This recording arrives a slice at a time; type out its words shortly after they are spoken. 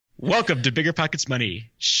Welcome to Bigger Pockets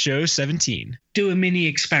Money, show 17. Do a mini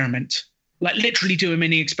experiment. Like literally do a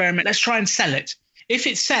mini experiment. Let's try and sell it. If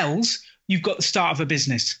it sells, you've got the start of a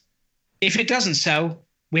business. If it doesn't sell,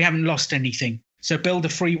 we haven't lost anything. So build a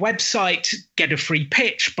free website, get a free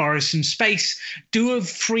pitch, borrow some space, do a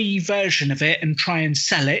free version of it and try and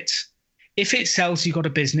sell it. If it sells, you've got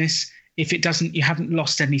a business. If it doesn't, you haven't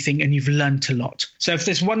lost anything and you've learned a lot. So if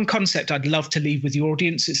there's one concept I'd love to leave with your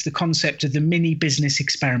audience, it's the concept of the mini business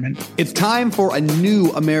experiment. It's time for a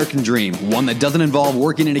new American dream, one that doesn't involve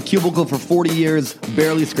working in a cubicle for 40 years,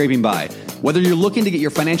 barely scraping by. Whether you're looking to get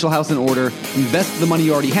your financial house in order, invest the money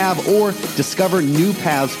you already have, or discover new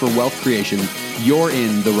paths for wealth creation, you're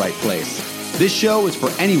in the right place. This show is for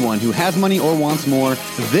anyone who has money or wants more.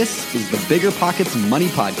 This is the Bigger Pockets Money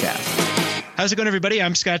Podcast. How's it going, everybody?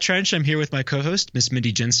 I'm Scott Trench. I'm here with my co-host, Miss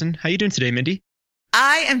Mindy Jensen. How you doing today, Mindy?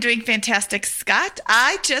 I am doing fantastic, Scott.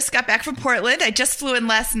 I just got back from Portland. I just flew in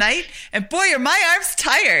last night, and boy, are my arms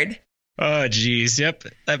tired. Oh, geez. Yep,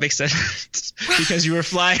 that makes sense. Because you were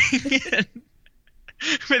flying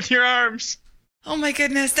with your arms. Oh, my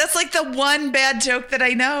goodness. That's like the one bad joke that I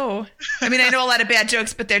know. I mean, I know a lot of bad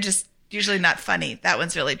jokes, but they're just usually not funny. That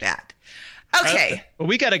one's really bad. Okay. Well,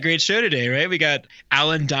 we got a great show today, right? We got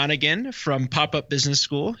Alan Donegan from Pop-Up Business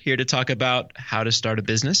School here to talk about how to start a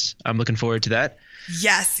business. I'm looking forward to that.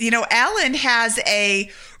 Yes. You know, Alan has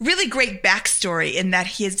a really great backstory in that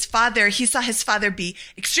he saw his father be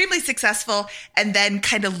extremely successful and then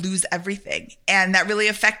kind of lose everything. And that really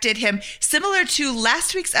affected him, similar to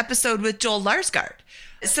last week's episode with Joel Larsgaard.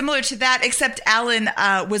 Similar to that, except Alan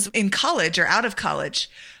was in college or out of college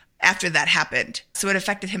after that happened. So it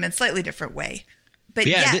affected him in a slightly different way. But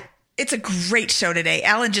it's a great show today.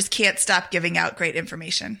 Alan just can't stop giving out great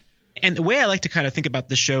information. And the way I like to kind of think about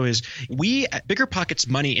this show is we at Bigger Pockets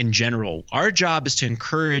Money in general, our job is to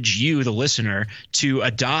encourage you, the listener, to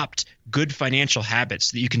adopt good financial habits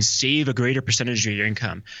so that you can save a greater percentage of your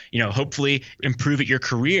income, hopefully improve at your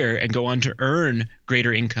career and go on to earn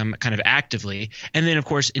greater income kind of actively. And then, of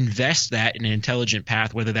course, invest that in an intelligent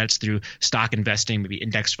path, whether that's through stock investing, maybe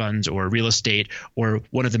index funds or real estate, or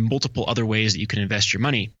one of the multiple other ways that you can invest your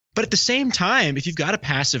money. But at the same time, if you've got a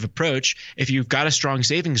passive approach, if you've got a strong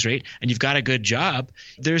savings rate and you've got a good job,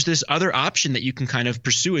 there's this other option that you can kind of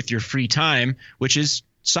pursue with your free time, which is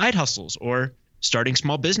side hustles or starting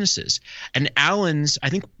small businesses. And I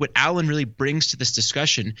think what Alan really brings to this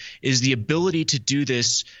discussion is the ability to do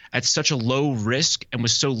this at such a low risk and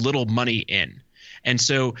with so little money in. And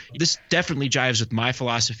so this definitely jives with my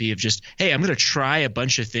philosophy of just, hey, I'm going to try a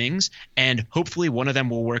bunch of things and hopefully one of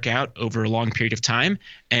them will work out over a long period of time.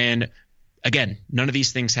 And again, none of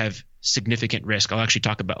these things have significant risk. I'll actually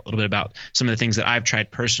talk a little bit about some of the things that I've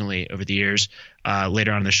tried personally over the years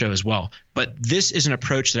later on in the show as well. But this is an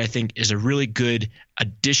approach that I think is a really good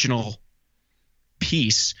additional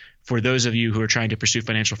piece for those of you who are trying to pursue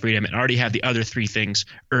financial freedom and already have the other three things,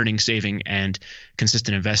 earning, saving, and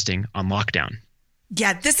consistent investing on lockdown.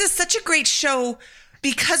 Yeah, this is such a great show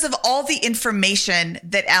because of all the information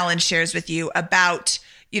that Alan shares with you about,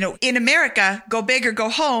 in America, go big or go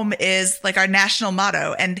home is like our national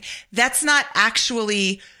motto. And that's not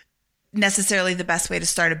actually necessarily the best way to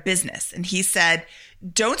start a business. And he said,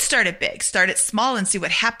 don't start it big, start it small and see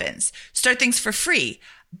what happens. Start things for free,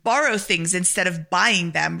 borrow things instead of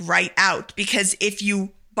buying them right out. Because if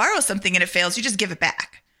you borrow something and it fails, you just give it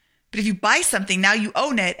back. But if you buy something, now you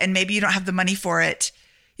own it and maybe you don't have the money for it,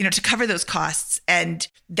 to cover those costs. And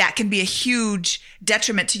that can be a huge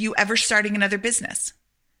detriment to you ever starting another business.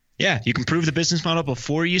 Yeah, you can prove the business model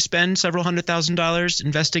before you spend several $100,000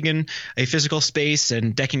 investing in a physical space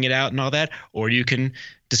and decking it out and all that. Or you can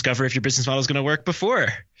discover if your business model is going to work before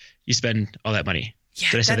you spend all that money. Yeah,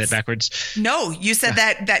 did I say that backwards? No, you said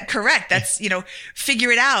that correct. That's,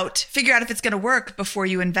 figure out if it's going to work before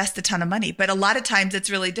you invest a ton of money. But a lot of times it's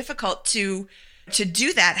really difficult to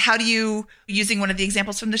do that. How do you, using one of the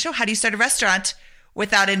examples from the show, how do you start a restaurant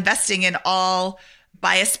without investing in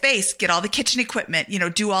buy a space, get all the kitchen equipment,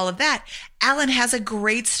 do all of that? Alan has a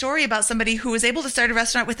great story about somebody who was able to start a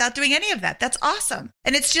restaurant without doing any of that. That's awesome.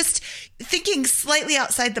 And it's just thinking slightly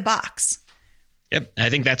outside the box. Yep, I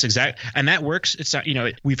think that's exact, and that works. It's not,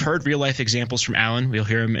 we've heard real life examples from Alan. We'll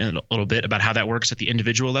hear him in a little bit about how that works at the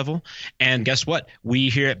individual level. And guess what? We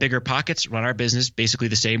here at Bigger Pockets run our business basically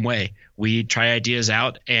the same way. We try ideas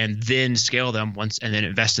out and then scale them and then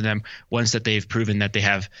invest in them once that they've proven that they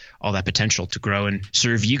have all that potential to grow and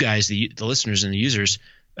serve you guys, the listeners and the users,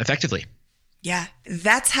 effectively. Yeah,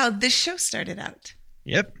 that's how this show started out.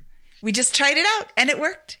 Yep. We just tried it out and it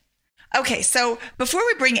worked. Okay, so before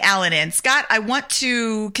we bring Alan in, Scott, I want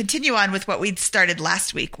to continue on with what we started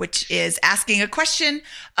last week, which is asking a question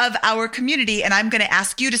of our community. And I'm going to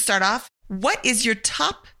ask you to start off. What is your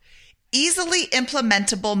top easily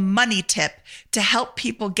implementable money tip to help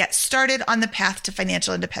people get started on the path to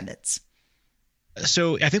financial independence?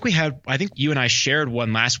 So I think you and I shared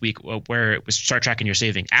one last week where it was start tracking your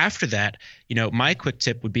saving. After that, my quick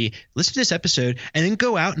tip would be listen to this episode and then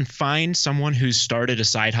go out and find someone who's started a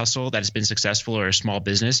side hustle that has been successful or a small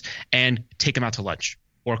business and take them out to lunch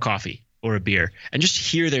or coffee or a beer and just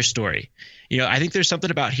hear their story. I think there's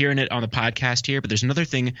something about hearing it on the podcast here, but there's another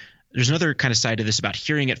kind of side to this about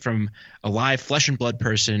hearing it from a live flesh and blood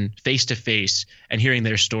person face to face and hearing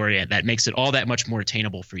their story, and that makes it all that much more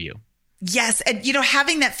attainable for you. Yes. And,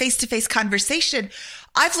 having that face-to-face conversation,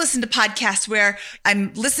 I've listened to podcasts where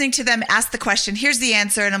I'm listening to them ask the question, here's the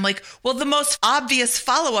answer. And I'm like, well, the most obvious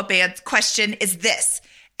follow-up question is this.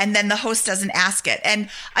 And then the host doesn't ask it. And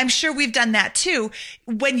I'm sure we've done that too.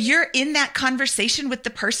 When you're in that conversation with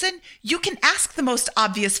the person, you can ask the most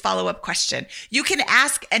obvious follow-up question. You can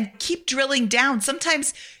ask and keep drilling down.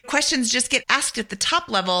 Sometimes questions just get asked at the top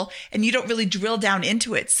level and you don't really drill down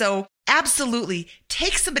into it. So absolutely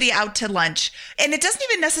take somebody out to lunch. And it doesn't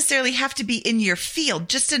even necessarily have to be in your field,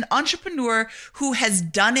 just an entrepreneur who has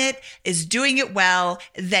done it, is doing it well,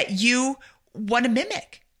 that you want to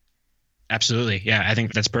mimic. Absolutely. Yeah, I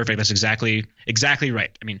think that's perfect. That's exactly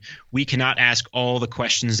right. I mean, we cannot ask all the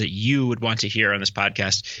questions that you would want to hear on this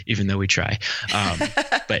podcast, even though we try.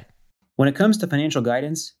 But when it comes to financial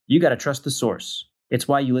guidance, you got to trust the source. It's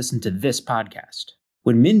why you listen to this podcast.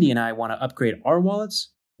 When Mindy and I want to upgrade our wallets,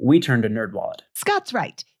 we turn to NerdWallet. Scott's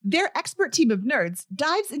right. Their expert team of nerds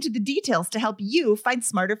dives into the details to help you find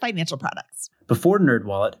smarter financial products. Before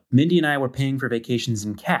NerdWallet, Mindy and I were paying for vacations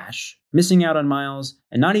in cash, missing out on miles,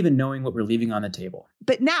 and not even knowing what we're leaving on the table.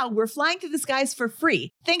 But now we're flying through the skies for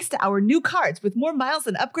free, thanks to our new cards with more miles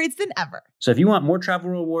and upgrades than ever. So if you want more travel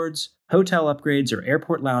rewards, hotel upgrades, or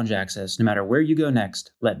airport lounge access, no matter where you go next,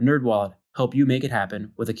 let NerdWallet help you make it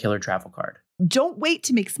happen with a killer travel card. Don't wait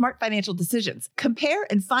to make smart financial decisions. Compare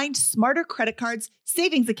and find smarter credit cards,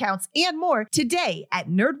 savings accounts, and more today at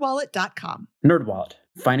nerdwallet.com. NerdWallet.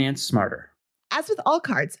 Finance smarter. As with all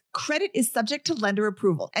cards, credit is subject to lender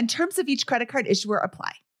approval, and terms of each credit card issuer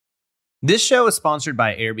apply. This show is sponsored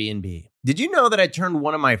by Airbnb. Did you know that I turned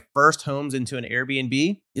one of my first homes into an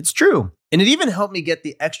Airbnb? It's true. And it even helped me get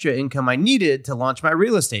the extra income I needed to launch my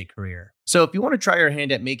real estate career. So if you want to try your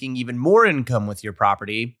hand at making even more income with your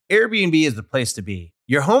property, Airbnb is the place to be.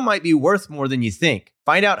 Your home might be worth more than you think.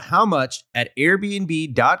 Find out how much at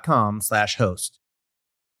airbnb.com/host.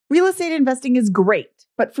 Real estate investing is great,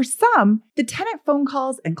 but for some, the tenant phone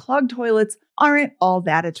calls and clogged toilets aren't all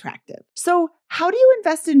that attractive. So how do you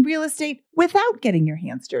invest in real estate without getting your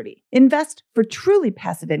hands dirty? Invest for truly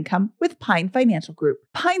passive income with Pine Financial Group.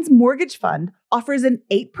 Pine's mortgage fund offers an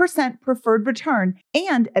 8% preferred return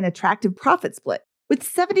and an attractive profit split, with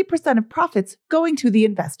 70% of profits going to the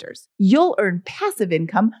investors. You'll earn passive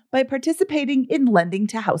income by participating in lending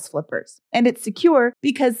to house flippers. And it's secure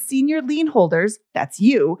because senior lien holders, that's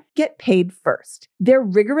you, get paid first. Their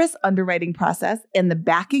rigorous underwriting process and the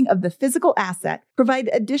backing of the physical asset provide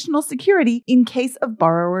additional security in case of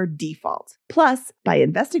borrower default. Plus, by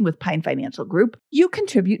investing with Pine Financial Group, you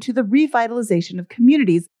contribute to the revitalization of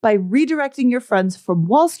communities by redirecting your funds from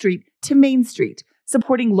Wall Street to Main Street,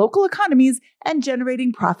 supporting local economies and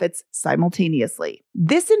generating profits simultaneously.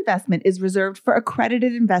 This investment is reserved for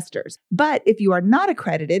accredited investors, but if you are not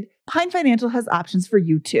accredited, Pine Financial has options for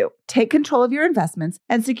you too. Take control of your investments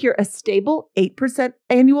and secure a stable 8%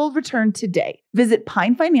 annual return today. Visit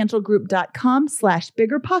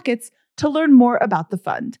pinefinancialgroup.com/biggerpockets to learn more about the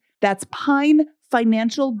fund. That's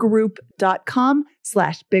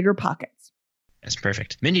pinefinancialgroup.com/biggerpockets. That's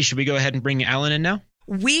perfect. Mindy, should we go ahead and bring Alan in now?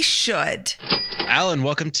 We should. Alan,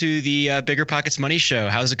 welcome to the Bigger Pockets Money Show.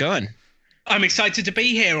 How's it going? I'm excited to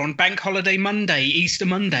be here on Bank Holiday Monday, Easter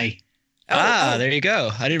Monday. There you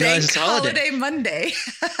go. I didn't realize it's a holiday. Monday.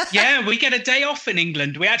 Yeah, we get a day off in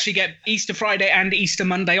England. We actually get Easter Friday and Easter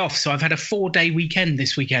Monday off. So I've had a 4-day weekend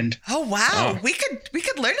this weekend. Oh, wow. We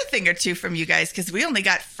could learn a thing or two from you guys because we only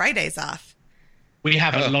got Fridays off. We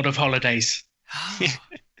have a lot of holidays.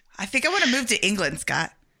 I think I want to move to England,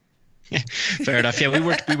 Scott. Fair enough. Yeah, we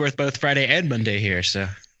worked both Friday and Monday here. So,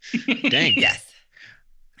 dang. Yes.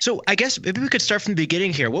 So I guess maybe we could start from the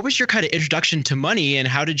beginning here. What was your kind of introduction to money, and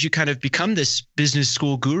how did you kind of become this business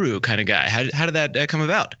school guru kind of guy? How did that come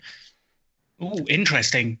about? Oh,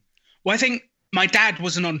 interesting. Well, I think my dad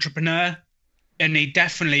was an entrepreneur, and he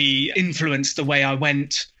definitely influenced the way I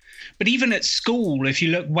went. But even at school, if you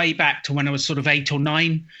look way back to when I was sort of 8 or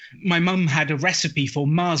 9, my mum had a recipe for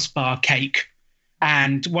Mars bar cake.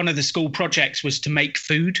 And one of the school projects was to make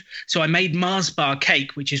food. So I made Mars bar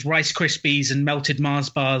cake, which is Rice Krispies and melted Mars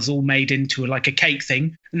bars all made into like a cake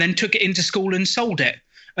thing, and then took it into school and sold it.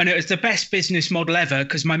 And it was the best business model ever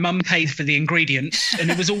because my mum paid for the ingredients and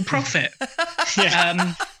it was all profit. First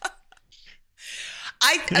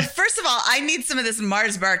of all, I need some of this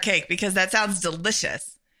Mars bar cake because that sounds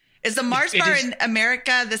delicious. Is the Mars bar in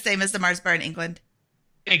America the same as the Mars bar in England?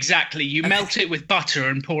 Exactly. You melt it with butter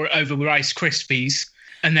and pour it over Rice Krispies,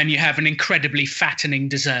 and then you have an incredibly fattening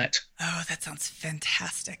dessert. Oh, that sounds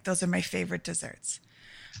fantastic. Those are my favorite desserts.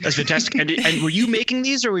 That's fantastic. And were you making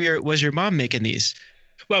these, or was your mom making these?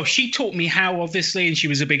 Well, she taught me how, obviously, and she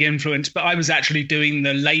was a big influence, but I was actually doing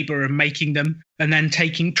the labor of making them and then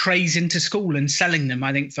taking trays into school and selling them,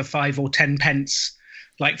 I think, for 5 or 10 pence,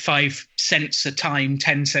 like 5 cents a time,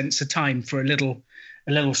 10 cents a time for a little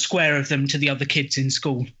square of them to the other kids in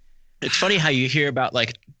school. It's funny how you hear about a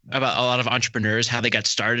lot of entrepreneurs, how they got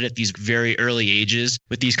started at these very early ages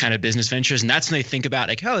with these kind of business ventures. And that's when they think about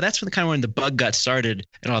like, oh, that's when the bug got started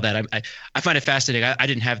and all that. I find it fascinating. I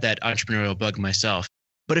didn't have that entrepreneurial bug myself.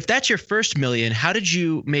 But if that's your first million, how did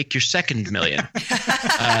you make your second million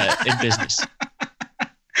in business?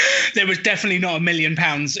 There was definitely not £1 million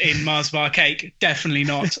in Mars bar cake. Definitely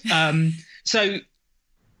not. So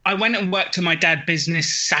I went and worked in my dad's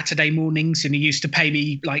business Saturday mornings, and he used to pay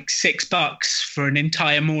me like $6 for an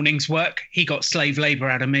entire morning's work. He got slave labor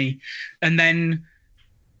out of me. And then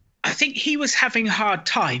I think he was having hard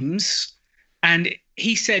times, and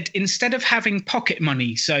he said, instead of having pocket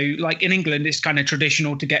money, so like in England, it's kind of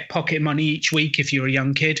traditional to get pocket money each week if you're a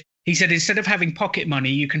young kid. He said, instead of having pocket money,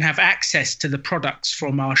 you can have access to the products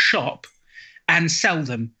from our shop and sell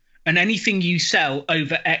them. And anything you sell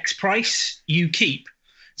over X price, you keep.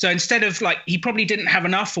 So instead of he probably didn't have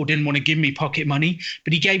enough or didn't want to give me pocket money,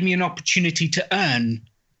 but he gave me an opportunity to earn,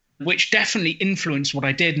 which definitely influenced what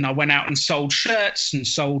I did. And I went out and sold shirts and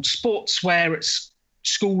sold sportswear at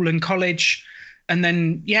school and college. And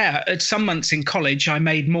then, at some months in college, I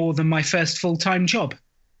made more than my first full-time job.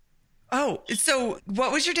 Oh, so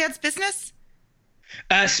what was your dad's business?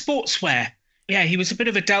 Sportswear. Yeah, he was a bit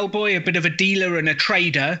of a Del boy, a bit of a dealer and a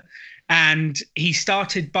trader. And he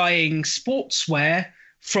started buying sportswear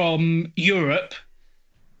from Europe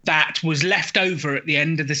that was left over at the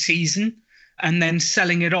end of the season and then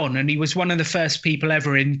selling it on. And he was one of the first people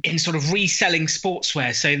ever in sort of reselling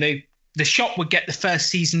sportswear. So the shop would get the first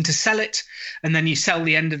season to sell it, and then you sell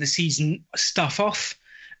the end of the season stuff off.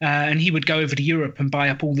 And he would go over to Europe and buy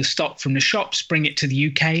up all the stock from the shops, bring it to the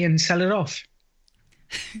UK and sell it off.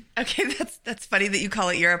 Okay, that's funny that you call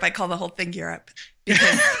it Europe. I call the whole thing Europe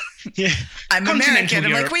because I'm American.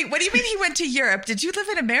 I'm like, wait, what do you mean he went to Europe? Did you live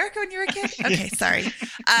in America when you were a kid? Okay, sorry.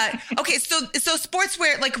 Okay, so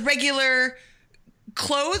sportswear, like regular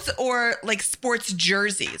clothes or like sports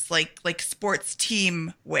jerseys, like sports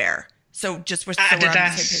team wear. So just we're on the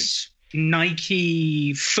same page.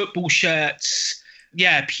 Nike, football shirts,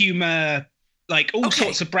 Puma, like all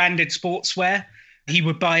sorts of branded sportswear. He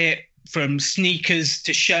would buy it from sneakers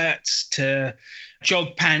to shirts to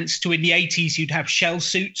jog pants to, in the 80s, you'd have shell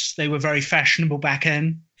suits. They were very fashionable back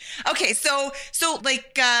then. Okay, so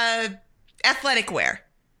like athletic wear.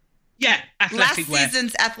 Yeah, athletic wear. Last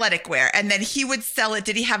season's athletic wear. And then he would sell it.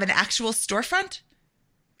 Did he have an actual storefront?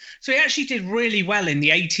 So he actually did really well in the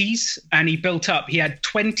 80s, and he built up. He had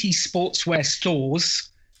 20 sportswear stores,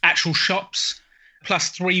 actual shops, plus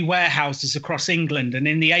 3 warehouses across England. And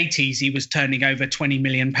in the 80s, he was turning over £20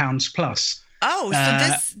 million plus. Oh,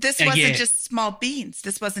 so this wasn't just small beans.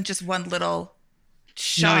 This wasn't just one little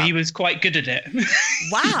shop. No, he was quite good at it.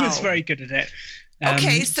 Wow. He was very good at it.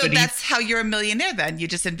 Okay, so that's how you're a millionaire then.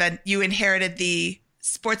 You inherited the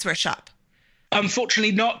sportswear shop.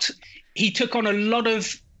 Unfortunately not. He took on a lot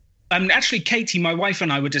of, actually Katie, my wife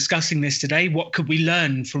and I were discussing this today. What could we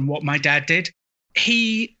learn from what my dad did?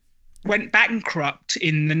 He went bankrupt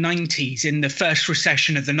in the 90s, in the first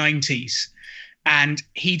recession of the 90s. And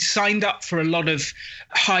he'd signed up for a lot of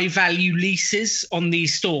high value leases on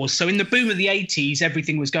these stores. So in the boom of the 80s,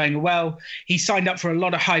 everything was going well. He signed up for a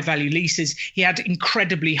lot of high value leases. He had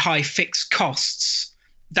incredibly high fixed costs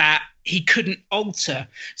that he couldn't alter.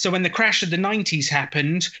 So when the crash of the 90s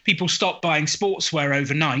happened, people stopped buying sportswear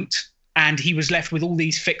overnight, and he was left with all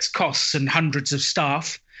these fixed costs and hundreds of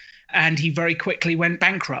staff. And he very quickly went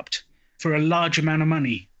bankrupt for a large amount of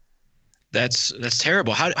money. That's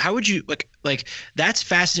terrible. How would you like that's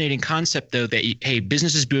fascinating concept though, that hey,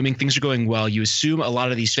 business is booming, things are going well. You assume a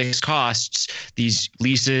lot of these fixed costs, these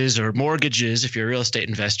leases or mortgages if you're a real estate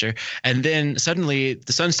investor, and then suddenly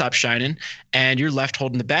the sun stops shining and you're left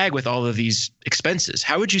holding the bag with all of these expenses.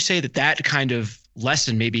 How would you say that kind of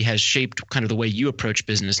lesson maybe has shaped kind of the way you approach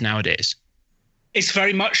business nowadays? It's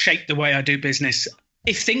very much shaped the way I do business.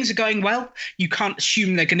 If things are going well, you can't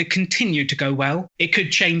assume they're going to continue to go well. It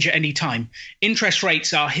could change at any time. Interest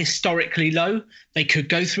rates are historically low. They could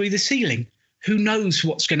go through the ceiling. Who knows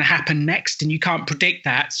what's going to happen next? And you can't predict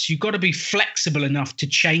that. So you've got to be flexible enough to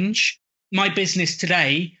change. My business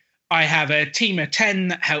today, I have a team of 10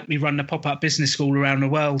 that help me run the pop-up business school around the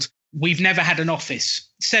world. We've never had an office.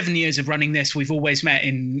 7 years of running this, we've always met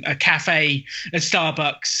in a cafe, a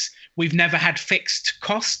Starbucks. We've never had fixed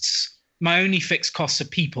costs. My only fixed costs are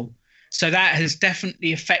people. So that has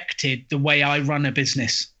definitely affected the way I run a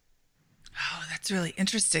business. Oh, that's really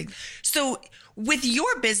interesting. So with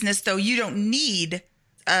your business, though, you don't need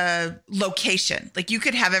a location. Like you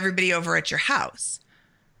could have everybody over at your house.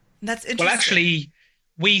 That's interesting. Well, actually,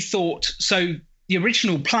 we thought, so the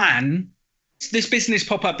original plan, this business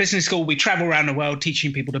pop-up business school, we travel around the world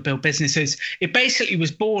teaching people to build businesses. It basically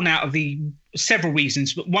was born out of the several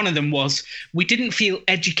reasons, but one of them was we didn't feel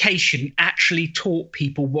education actually taught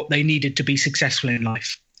people what they needed to be successful in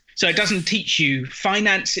life. So it doesn't teach you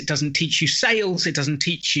finance, it doesn't teach you sales, it doesn't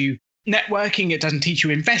teach you networking, it doesn't teach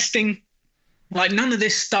you investing. Like none of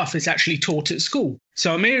this stuff is actually taught at school.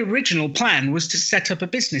 So my original plan was to set up a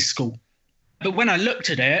business school. But when I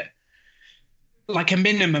looked at it, like a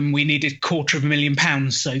minimum, we needed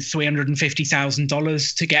 £250,000, so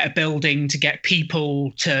 $350,000 to get a building, to get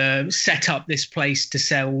people, to set up this place, to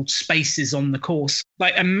sell spaces on the course.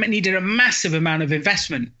 Like I needed a massive amount of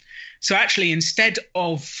investment. So actually, instead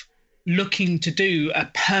of looking to do a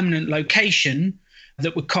permanent location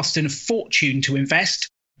that would cost a fortune to invest,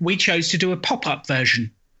 we chose to do a pop-up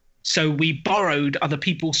version. So we borrowed other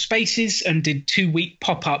people's spaces and did 2-week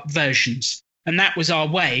pop-up versions. And that was our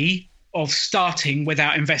way of starting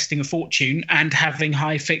without investing a fortune and having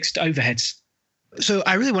high fixed overheads. So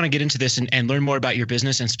I really want to get into this and learn more about your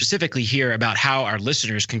business, and specifically hear about how our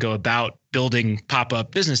listeners can go about building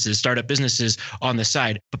pop-up businesses, startup businesses on the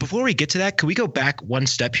side. But before we get to that, can we go back one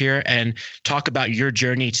step here and talk about your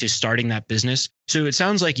journey to starting that business? So it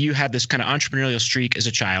sounds like you had this kind of entrepreneurial streak as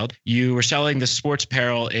a child. You were selling the sports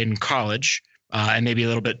apparel in college. And maybe a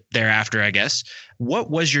little bit thereafter, I guess. What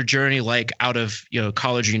was your journey like out of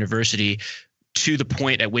college or university to the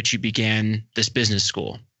point at which you began this business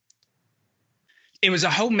school? It was a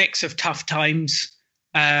whole mix of tough times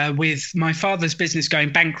with my father's business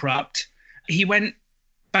going bankrupt. He went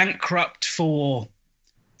bankrupt for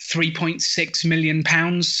 £3.6 million,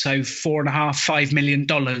 so $4.5 million,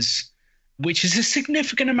 which is a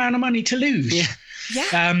significant amount of money to lose.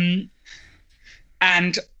 Yeah.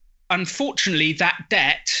 And unfortunately, that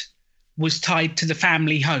debt was tied to the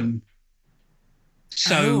family home.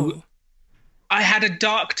 So I had a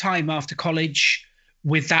dark time after college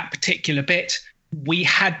with that particular bit. We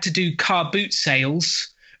had to do car boot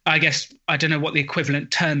sales. I guess, I don't know what the equivalent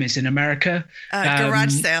term is in America.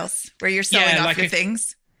 Garage sales, where you're selling off your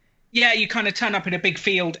things. Yeah, you kind of turn up in a big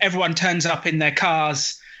field. Everyone turns up in their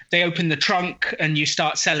cars. They open the trunk and you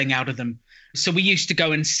start selling out of them. So we used to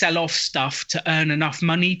go and sell off stuff to earn enough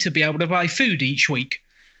money to be able to buy food each week.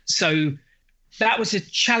 So that was a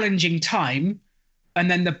challenging time.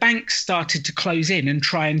 And then the banks started to close in and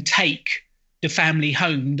try and take the family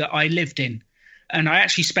home that I lived in. And I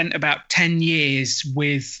actually spent about 10 years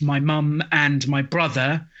with my mum and my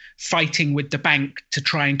brother fighting with the bank to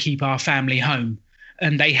try and keep our family home.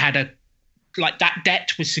 And they had that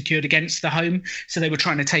debt was secured against the home. So they were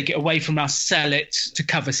trying to take it away from us, sell it to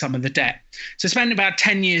cover some of the debt. So I spent about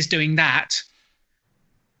 10 years doing that.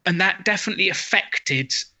 And that definitely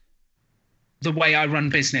affected the way I run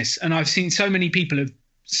business. And I've seen so many people have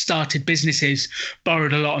started businesses,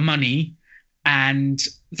 borrowed a lot of money, and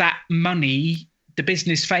that money, the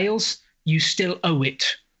business fails, you still owe it.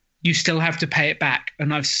 You still have to pay it back.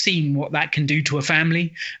 And I've seen what that can do to a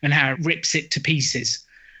family and how it rips it to pieces.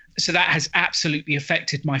 So that has absolutely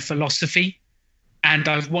affected my philosophy. And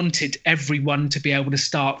I've wanted everyone to be able to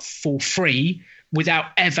start for free without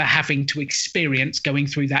ever having to experience going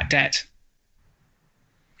through that debt.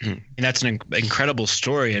 And that's an incredible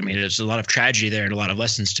story. I mean, there's a lot of tragedy there and a lot of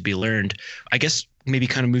lessons to be learned. I guess maybe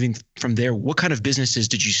kind of moving from there, what kind of businesses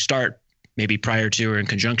did you start maybe prior to or in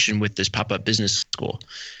conjunction with this pop-up business school?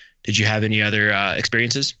 Did you have any other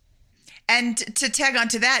experiences? And to tag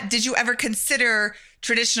onto that, did you ever consider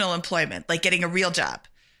traditional employment, like getting a real job?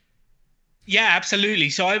 Yeah, absolutely.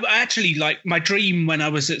 So I actually, like, my dream when I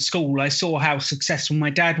was at school, I saw how successful my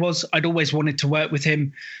dad was. I'd always wanted to work with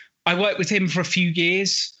him. I worked with him for a few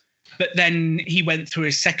years, but then he went through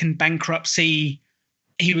his second bankruptcy.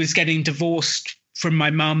 He was getting divorced from my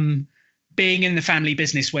mum. Being in the family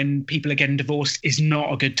business when people are getting divorced is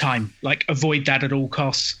not a good time. Like, avoid that at all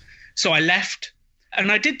costs. So I left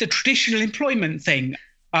and I did the traditional employment thing.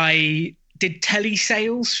 I did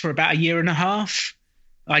telesales for about a year and a half.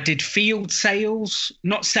 I did field sales,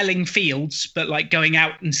 not selling fields, but like going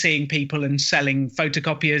out and seeing people and selling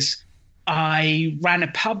photocopiers. I ran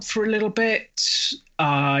a pub for a little bit.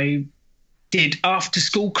 I did after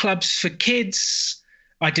school clubs for kids.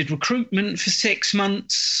 I did recruitment for 6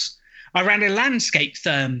 months. I ran a landscape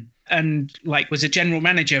firm and was a general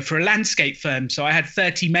manager for a landscape firm. So I had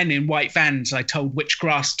 30 men in white vans. I told which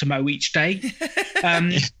grass to mow each day.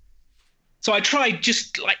 So I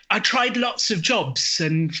tried lots of jobs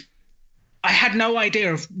and I had no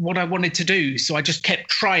idea of what I wanted to do. So I just kept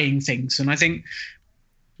trying things. And I think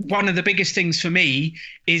one of the biggest things for me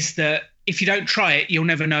is that if you don't try it, you'll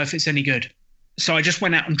never know if it's any good. So I just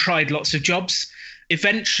went out and tried lots of jobs.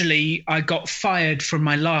 Eventually, I got fired from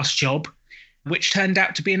my last job, which turned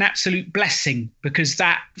out to be an absolute blessing because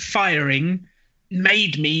that firing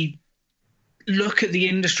made me look at the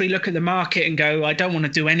industry, look at the market and go, I don't want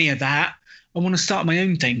to do any of that. I want to start my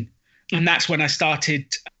own thing. And that's when I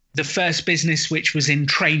started the first business, which was in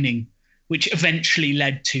training, which eventually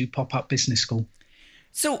led to Pop-Up Business School.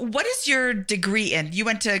 So what is your degree in? You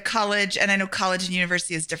went to college, and I know college and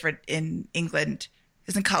university is different in England.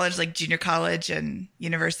 Isn't college like junior college and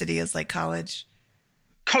university is like college?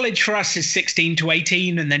 College for us is 16 to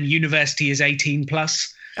 18, and then university is 18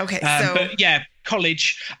 plus. Okay. But yeah,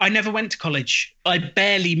 college. I never went to college. I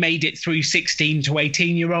barely made it through 16 to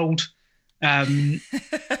 18-year-old.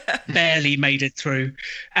 Barely made it through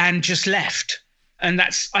and just left. And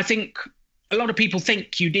that's, I think a lot of people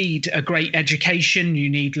think you need a great education. You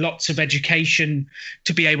need lots of education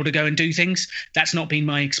to be able to go and do things. That's not been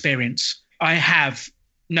my experience. I have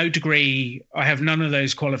no degree. I have none of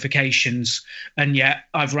those qualifications. And yet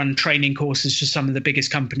I've run training courses for some of the biggest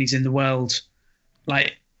companies in the world.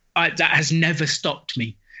 That has never stopped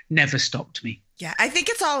me. Never stopped me. Yeah, I think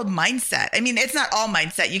it's all mindset. I mean, it's not all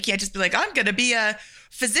mindset. You can't just be like, I'm going to be a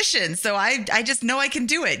physician, so I just know I can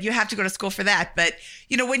do it. You have to go to school for that. But,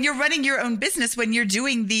 when you're running your own business, when you're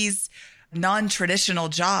doing these non-traditional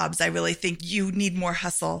jobs, I really think you need more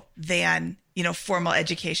hustle than, formal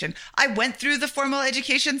education. I went through the formal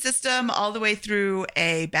education system all the way through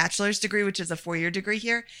a bachelor's degree, which is a 4-year degree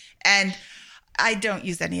here. And I don't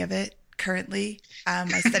use any of it currently.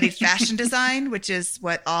 I studied fashion design, which is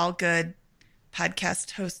what all good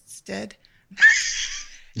podcast hosts did.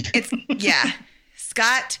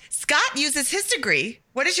 Scott uses his degree.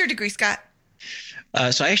 What is your degree, Scott?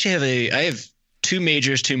 So I actually have 2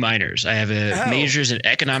 majors, 2 minors. I have a majors in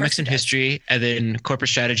economics and history, and then corporate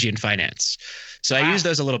strategy and finance. So I use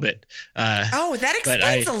those a little bit. That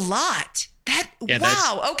explains a lot.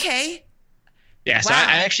 Okay. Yeah, so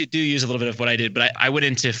I actually do use a little bit of what I did, but I went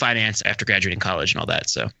into finance after graduating college and all that.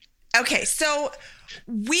 So okay, so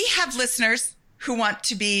we have listeners who want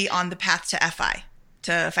to be on the path to FI,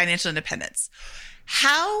 to financial independence.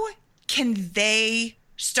 How can they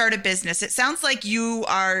start a business? It sounds like you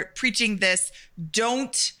are preaching this: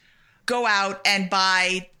 don't go out and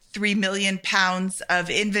buy 3 million pounds of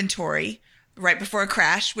inventory right before a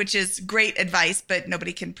crash, which is great advice, but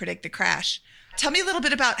nobody can predict a crash. Tell me a little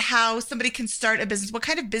bit about how somebody can start a business. What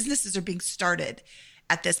kind of businesses are being started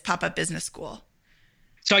at this Pop-Up Business School?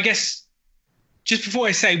 So I guess just before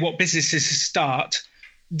I say what businesses to start,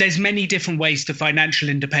 there's many different ways to financial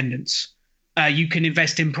independence. You can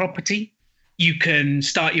invest in property. You can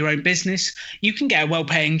start your own business. You can get a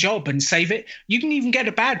well-paying job and save it. You can even get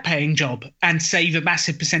a bad-paying job and save a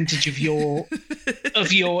massive percentage of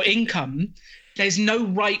your income. There's no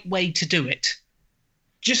right way to do it.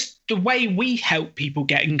 Just the way we help people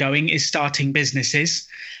getting going is starting businesses.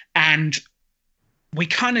 And we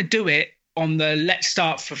kind of do it on the let's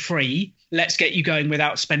start for free. Let's get you going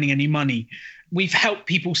without spending any money. We've helped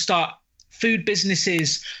people start food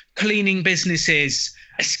businesses, cleaning businesses,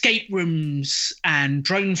 escape rooms, and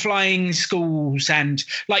drone flying schools, and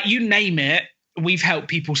you name it, we've helped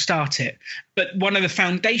people start it. But one of the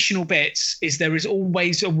foundational bits is there is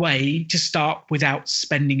always a way to start without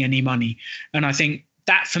spending any money. And I think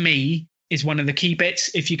that for me is one of the key bits.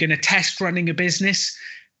 If you're going to test running a business,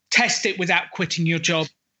 test it without quitting your job,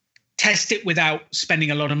 test it without spending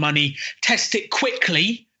a lot of money, test it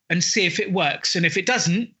quickly and see if it works. And if it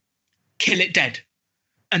doesn't, kill it dead.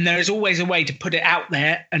 And there is always a way to put it out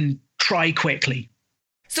there and try quickly.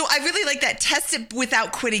 So I really like that. Test it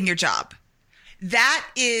without quitting your job. That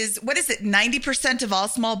is, what is it? 90% of all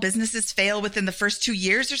small businesses fail within the first 2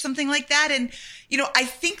 years or something like that. And, I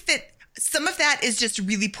think that some of that is just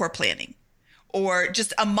really poor planning or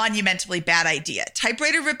just a monumentally bad idea.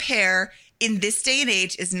 Typewriter repair in this day and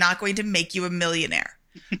age is not going to make you a millionaire.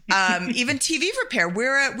 Even TV repair,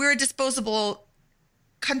 we're a disposable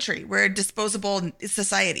country. We're a disposable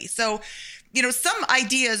society. So, some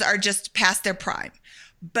ideas are just past their prime.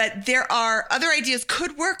 But there are other ideas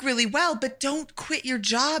could work really well, but don't quit your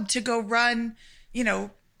job to go run,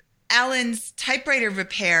 Alan's typewriter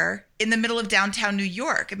repair in the middle of downtown New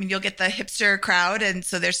York. I mean, you'll get the hipster crowd. And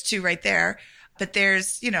so there's 2 right there. But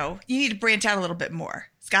there's, you need to branch out a little bit more.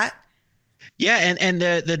 Scott? Yeah. And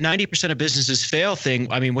the 90% of businesses fail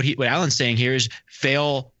thing. I mean, what Alan's saying here is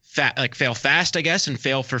fail fast, I guess, and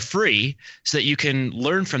fail for free so that you can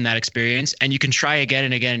learn from that experience and you can try again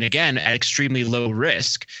and again and again at extremely low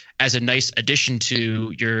risk as a nice addition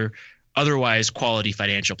to your otherwise quality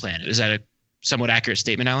financial plan. Is that a somewhat accurate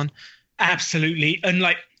statement, Alan? Absolutely. And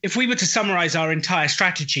if we were to summarize our entire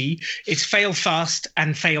strategy, it's fail fast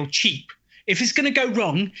and fail cheap. If it's going to go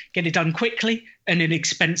wrong, get it done quickly and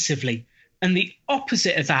inexpensively. And the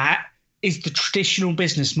opposite of that is the traditional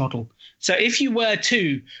business model. So if you were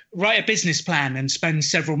to write a business plan and spend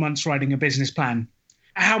several months writing a business plan,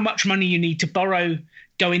 how much money you need to borrow,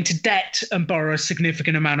 go into debt and borrow a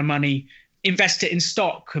significant amount of money, invest it in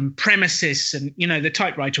stock and premises and, the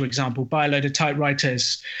typewriter example, buy a load of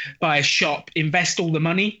typewriters, buy a shop, invest all the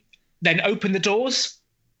money, then open the doors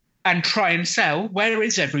and try and sell. Where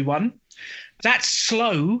is everyone? That's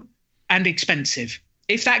slow and expensive.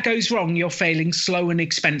 If that goes wrong, you're failing slow and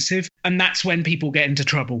expensive, and that's when people get into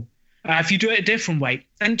trouble. If you do it a different way,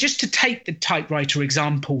 and just to take the typewriter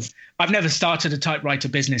example, I've never started a typewriter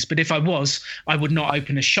business, but if I was, I would not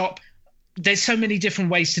open a shop. There's so many different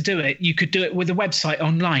ways to do it. You could do it with a website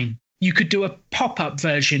online. You could do a pop-up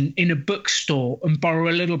version in a bookstore and borrow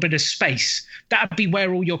a little bit of space. That would be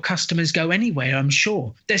where all your customers go anyway, I'm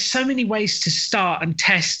sure. There's so many ways to start and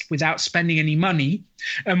test without spending any money.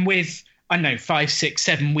 And with, 5, 6,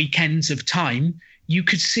 7 weekends of time, you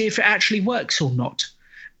could see if it actually works or not.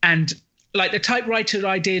 And the typewriter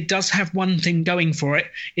idea does have one thing going for it.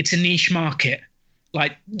 It's a niche market.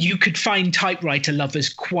 You could find typewriter lovers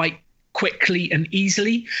quite quickly and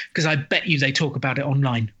easily because I bet you they talk about it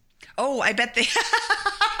online. Oh, I bet they.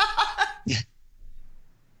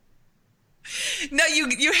 No,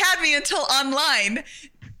 you had me until online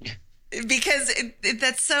because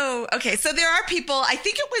that's so okay. So there are people. I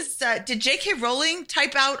think it was did J.K. Rowling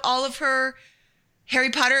type out all of her Harry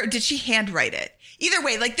Potter? Or did she handwrite it? Either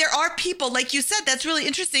way, there are people, like you said, that's really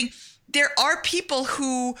interesting. There are people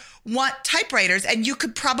who want typewriters, and you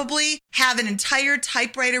could probably have an entire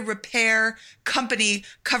typewriter repair company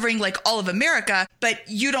covering all of America, but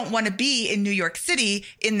you don't want to be in New York City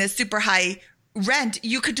in this super high rent.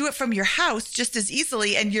 You could do it from your house just as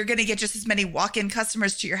easily, and you're going to get just as many walk-in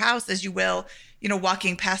customers to your house as you will,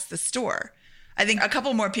 walking past the store. I think a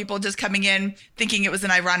couple more people just coming in thinking it was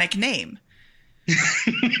an ironic name.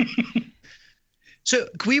 So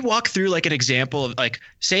can we walk through an example of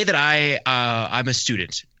say that I'm a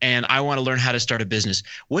student and I want to learn how to start a business.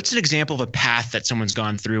 What's an example of a path that someone's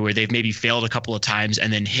gone through where they've maybe failed a couple of times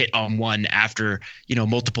and then hit on one after,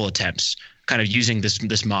 multiple attempts, kind of using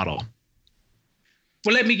this model?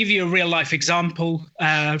 Well, let me give you a real life example.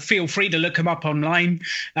 Feel free to look them up online.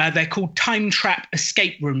 They're called Time Trap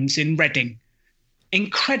Escape Rooms in Reading.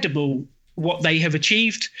 Incredible what they have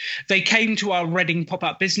achieved. They came to our Reading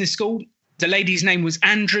Pop-Up Business School. The lady's name was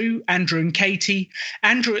Andrew and Katie.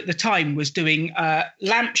 Andrew at the time was doing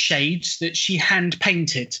lampshades that she hand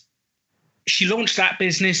painted. She launched that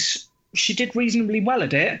business. She did reasonably well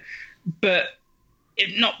at it, but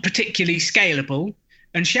not particularly scalable.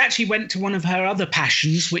 And she actually went to one of her other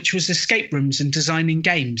passions, which was escape rooms and designing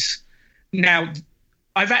games. Now,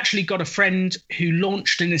 I've actually got a friend who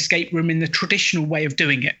launched an escape room in the traditional way of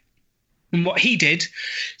doing it. And what he did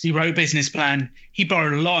is he wrote a business plan. He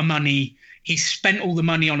borrowed a lot of money. He spent all the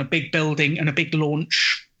money on a big building and a big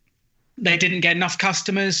launch. They didn't get enough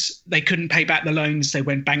customers. They couldn't pay back the loans. They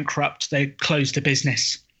went bankrupt. They closed the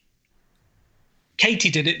business. Katie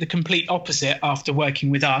did it the complete opposite after working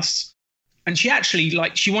with us. And she actually,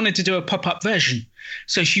 she wanted to do a pop-up version.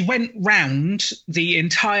 So she went round the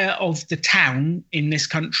entire of the town in this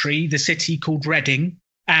country, the city called Reading.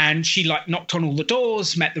 And she knocked on all the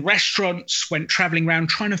doors, met the restaurants, went traveling around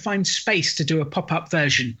trying to find space to do a pop-up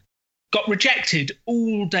version. Got rejected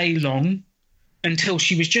all day long until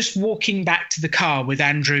she was just walking back to the car with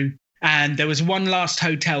Andrew. And there was one last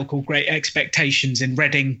hotel called Great Expectations in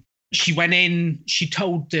Reading. She went in, she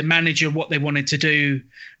told the manager what they wanted to do.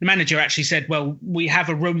 The manager actually said, well, we have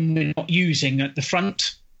a room we're not using at the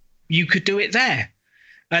front. You could do it there.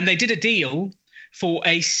 And they did a deal for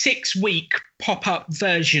a 6-week pop-up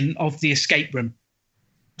version of the escape room.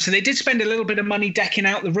 So they did spend a little bit of money decking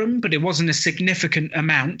out the room, but it wasn't a significant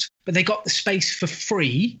amount. But they got the space for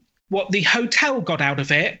free. What the hotel got out of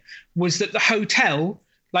it was that the hotel,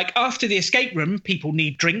 like after the escape room, people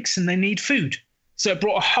need drinks and they need food. So it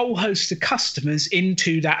brought a whole host of customers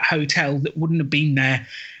into that hotel that wouldn't have been there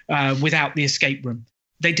without the escape room.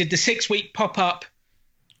 They did the 6-week pop-up.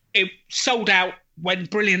 It sold out,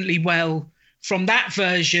 went brilliantly well. From that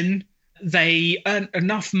version, they earned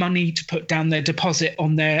enough money to put down their deposit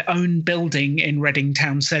on their own building in Reading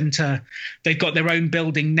Town Centre. They've got their own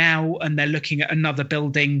building now, and they're looking at another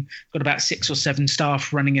building. Got about 6 or 7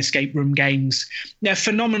 staff running escape room games. They're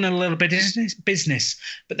phenomenal little bit of business,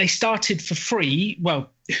 but they started for free,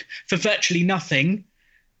 well, for virtually nothing,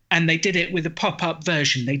 and they did it with a pop-up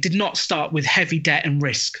version. They did not start with heavy debt and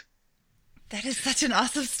risk. That is such an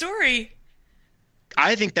awesome story.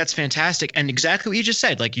 I think that's fantastic. And exactly what you just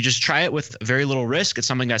said, like you just try it with very little risk. It's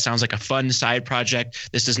something that sounds like a fun side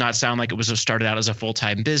project. This does not sound like it was started out as a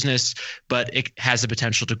full-time business, but it has the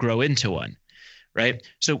potential to grow into one, right?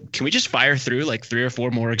 So can we just fire through like 3 or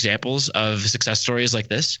 4 more examples of success stories like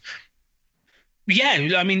this?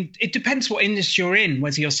 Yeah, I mean, it depends what industry you're in,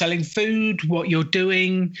 whether you're selling food, what you're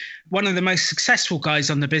doing. One of the most successful guys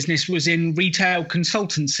on the business was in retail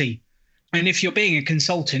consultancy. And if you're being a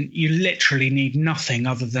consultant, you literally need nothing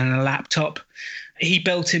other than a laptop. He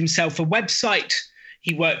built himself a website.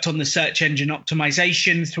 He worked on the search engine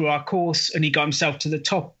optimization through our course, and he got himself to the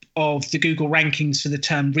top of the Google rankings for the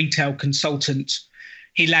term retail consultant.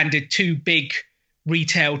 He landed 2 big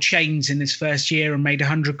retail chains in his first year and made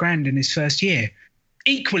 $100,000 in his first year.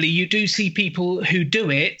 Equally, you do see people who do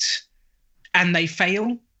it and they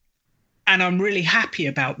fail. And I'm really happy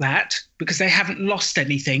about that because they haven't lost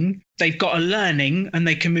anything. They've got a learning and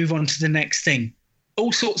they can move on to the next thing.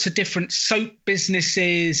 All sorts of different soap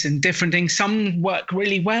businesses and different things. Some work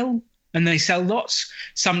really well and they sell lots.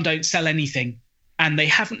 Some don't sell anything. And they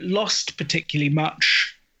haven't lost particularly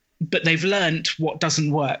much, but they've learned what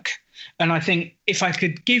doesn't work. And I think if I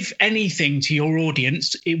could give anything to your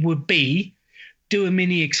audience, it would be do a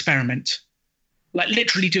mini experiment. Like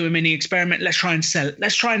literally do a mini experiment. Let's try and sell it.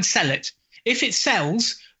 Let's try and sell it. If it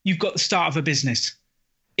sells, you've got the start of a business.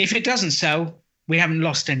 If it doesn't sell, we haven't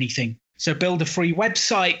lost anything. So build a free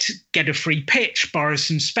website, get a free pitch, borrow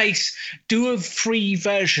some space, do a free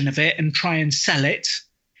version of it and try and sell it.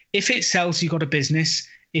 If it sells, you've got a business.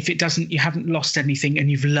 If it doesn't, you haven't lost anything and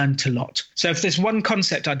you've learned a lot. So if there's one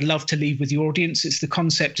concept I'd love to leave with your audience, it's the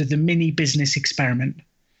concept of the mini business experiment.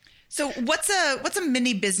 So what's a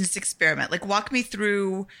mini business experiment? Like walk me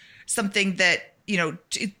through something that, you know,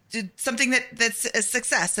 something that's a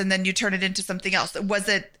success and then you turn it into something else. Was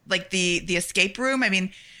it like the escape room? I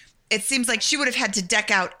mean, it seems like she would have had to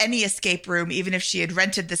deck out any escape room, even if she had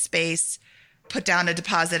rented the space, put down a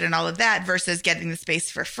deposit and all of that versus getting the space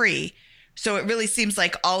for free. So it really seems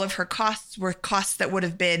like all of her costs were costs that would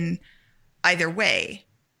have been either way.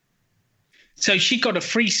 So she got a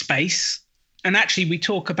free space. And actually, we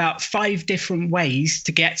talk about 5 different ways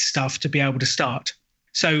to get stuff to be able to start.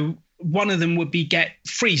 So one of them would be get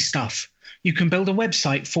free stuff. You can build a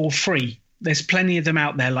website for free. There's plenty of them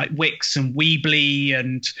out there like Wix and Weebly,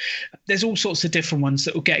 and there's all sorts of different ones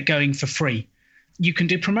that will get going for free. You can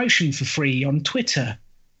do promotion for free on Twitter,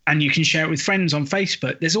 and you can share it with friends on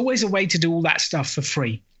Facebook. There's always a way to do all that stuff for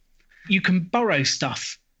free. You can borrow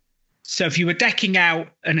stuff. So if you were decking out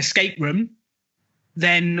an escape room,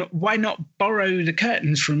 then why not borrow the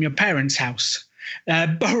curtains from your parents' house?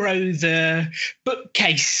 Borrow the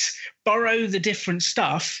bookcase, borrow the different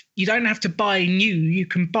stuff. You don't have to buy new, you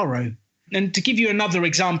can borrow. And to give you another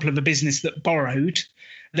example of a business that borrowed,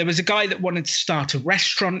 there was a guy that wanted to start a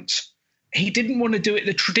restaurant. He didn't want to do it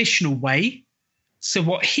the traditional way. So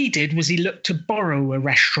what he did was he looked to borrow a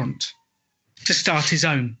restaurant to start his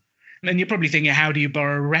own. And you're probably thinking, how do you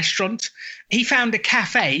borrow a restaurant? He found a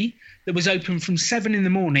cafe that was open from 7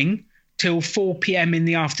 a.m. till 4 p.m. in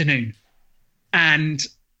the afternoon. And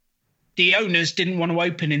the owners didn't want to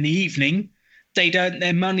open in the evening. They'd earned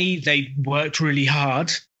their money. They worked really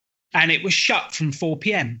hard. And it was shut from 4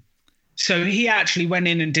 p.m. So he actually went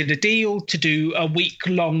in and did a deal to do a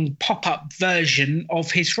week-long pop-up version of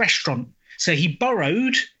his restaurant. So he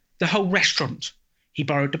borrowed the whole restaurant. He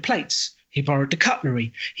borrowed the plates. He borrowed the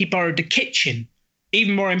cutlery. He borrowed the kitchen.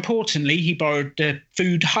 Even more importantly, he borrowed the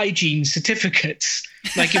food hygiene certificates.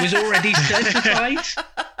 Like it was already certified.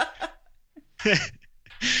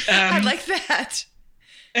 I like that.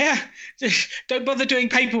 Yeah, just don't bother doing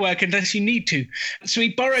paperwork unless you need to. So he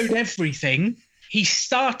borrowed everything. He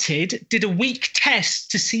did a week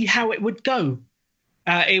test to see how it would go.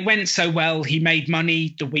 It went so well, he made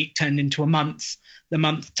money. The week turned into a month. The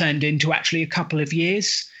month turned into actually a couple of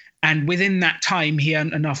years. And within that time, he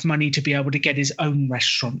earned enough money to be able to get his own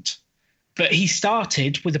restaurant. But he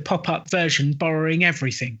started with a pop-up version, borrowing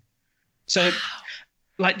everything. So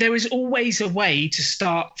there is always a way to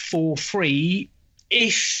start for free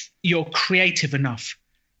if you're creative enough.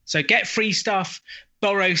 So get free stuff,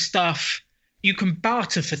 borrow stuff. You can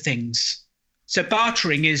barter for things. So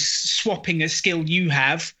bartering is swapping a skill you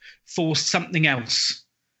have for something else.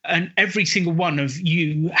 And every single one of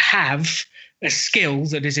you have a skill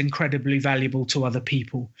that is incredibly valuable to other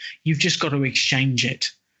people. You've just got to exchange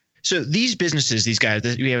it. So these businesses, these guys,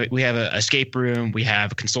 we have an escape room, we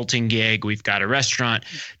have a consulting gig, we've got a restaurant.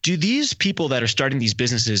 Do these people that are starting these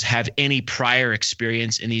businesses have any prior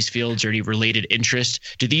experience in these fields or any related interest?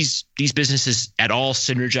 Do these businesses at all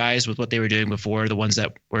synergize with what they were doing before, the ones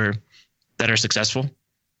that are successful?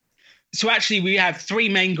 So actually, we have three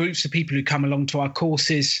main groups of people who come along to our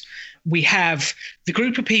courses. We have the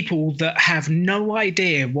group of people that have no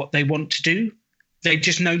idea what they want to do. They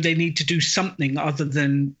just know they need to do something other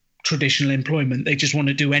than traditional employment. They just want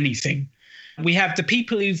to do anything. We have the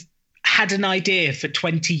people who've had an idea for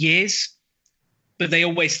 20 years, but they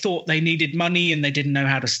always thought they needed money and they didn't know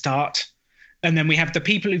how to start. And then we have the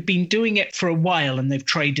people who've been doing it for a while and they've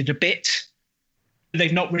traded a bit.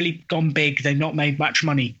 They've not really gone big. They've not made much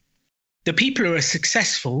money. The people who are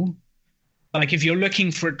successful, like if you're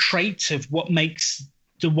looking for a trait of what makes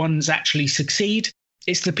the ones actually succeed,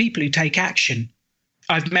 it's the people who take action.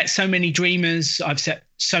 I've met so many dreamers. I've set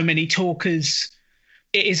so many talkers.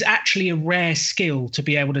 It is actually a rare skill to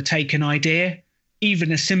be able to take an idea,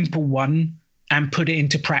 even a simple one, and put it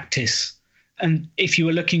into practice. And if you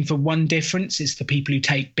were looking for one difference, it's the people who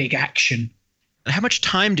take big action. How much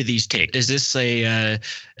time do these take? Is this a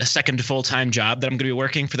second full-time job that I'm going to be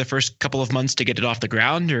working for the first couple of months to get it off the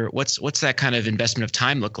ground? Or what's that kind of investment of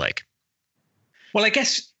time look like? Well, I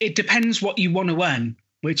guess it depends what you want to earn,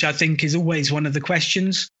 which I think is always one of the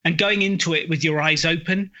questions. And going into it with your eyes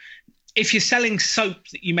open, if you're selling soap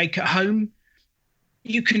that you make at home,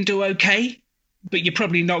 you can do okay, but you're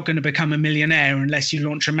probably not going to become a millionaire unless you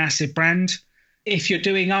launch a massive brand. If you're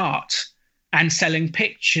doing art and selling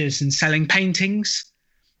pictures and selling paintings,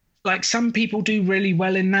 like some people do really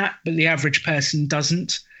well in that, but the average person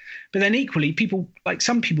doesn't. But then equally,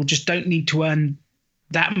 some people just don't need to earn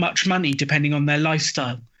that much money depending on their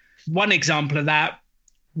lifestyle. One example of that,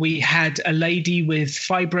 we had a lady with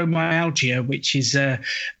fibromyalgia, which is a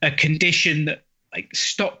condition that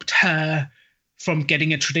stopped her from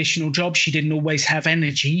getting a traditional job. She didn't always have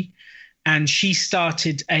energy, and she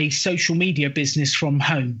started a social media business from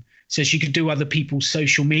home. So she could do other people's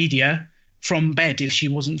social media from bed if she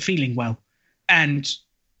wasn't feeling well. And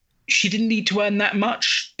she didn't need to earn that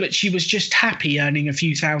much, but she was just happy earning a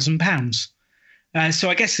few £1,000s. So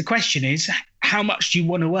I guess the question is, how much do you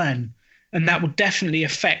want to earn? And that will definitely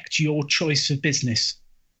affect your choice of business.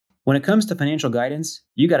 When it comes to financial guidance,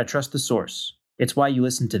 you got to trust the source. It's why you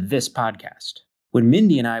listen to this podcast. When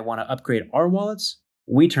Mindy and I want to upgrade our wallets,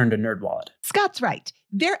 we turn to NerdWallet. Scott's right.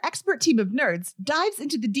 Their expert team of nerds dives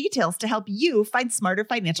into the details to help you find smarter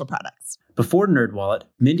financial products. Before NerdWallet,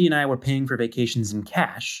 Mindy and I were paying for vacations in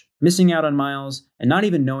cash, missing out on miles, and not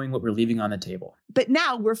even knowing what we're leaving on the table. But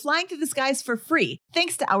now we're flying to the skies for free,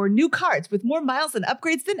 thanks to our new cards with more miles and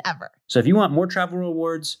upgrades than ever. So if you want more travel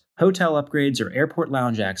rewards, hotel upgrades, or airport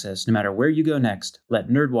lounge access, no matter where you go next, let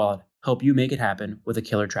NerdWallet help you make it happen with a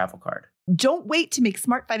killer travel card. Don't wait to make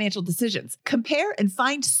smart financial decisions. Compare and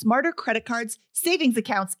find smarter credit cards, savings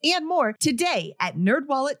accounts, and more today at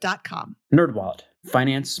nerdwallet.com. NerdWallet.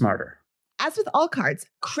 Finance smarter. As with all cards,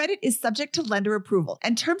 credit is subject to lender approval,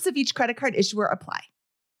 and terms of each credit card issuer apply.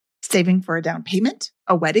 Saving for a down payment,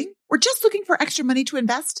 a wedding, or just looking for extra money to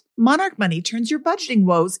invest? Monarch Money turns your budgeting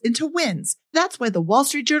woes into wins. That's why the Wall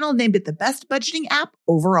Street Journal named it the best budgeting app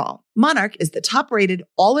overall. Monarch is the top-rated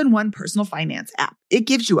all-in-one personal finance app. It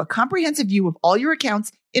gives you a comprehensive view of all your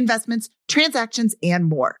accounts, investments, transactions, and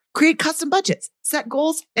more. Create custom budgets, set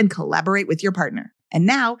goals, and collaborate with your partner. And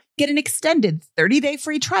now, get an extended 30-day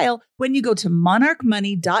free trial when you go to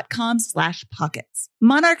monarchmoney.com/pockets.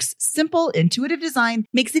 Monarch's simple, intuitive design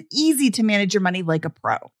makes it easy to manage your money like a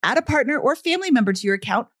pro. Add a partner or family member to your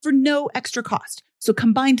account for no extra cost, so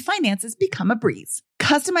combined finances become a breeze.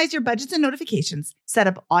 Customize your budgets and notifications, set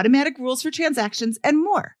up automatic rules for transactions, and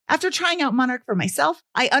more. After trying out Monarch for myself,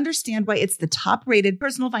 I understand why it's the top-rated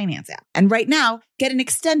personal finance app. And right now, get an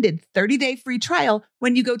extended 30-day free trial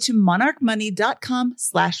when you go to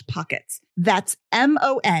monarchmoney.com/pockets. That's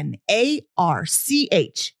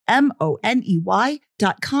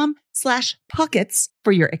monarchmoney.com/pockets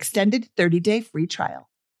for your extended 30-day free trial.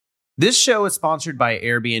 This show is sponsored by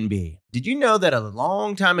Airbnb. Did you know that a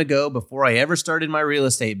long time ago, before I ever started my real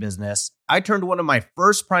estate business, I turned one of my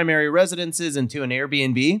first primary residences into an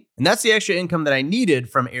Airbnb? And that's the extra income that I needed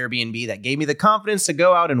from Airbnb that gave me the confidence to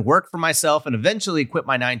go out and work for myself and eventually quit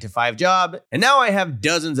my 9-to-5 job. And now I have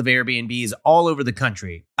dozens of Airbnbs all over the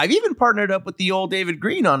country. I've even partnered up with the old David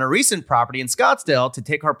Green on a recent property in Scottsdale to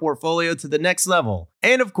take our portfolio to the next level.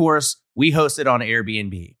 And of course, we host it on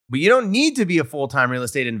Airbnb. But you don't need to be a full-time real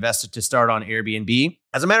estate investor to start on Airbnb.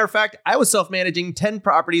 As a matter of fact, I was self-managing 10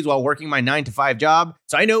 properties while working my 9-to-5 job,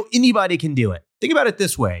 so I know anybody can do it. Think about it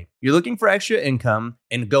this way. You're looking for extra income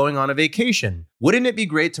and going on a vacation. Wouldn't it be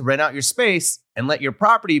great to rent out your space and let your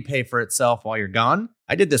property pay for itself while you're gone?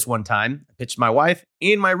 I did this one time. I pitched my wife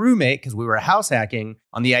and my roommate, because we were house hacking,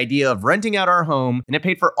 on the idea of renting out our home, and it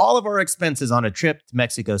paid for all of our expenses on a trip to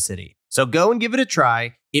Mexico City. So go and give it a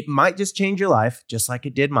try. It might just change your life, just like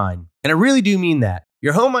it did mine. And I really do mean that.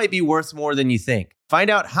 Your home might be worth more than you think. Find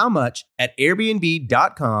out how much at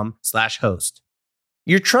airbnb.com/host.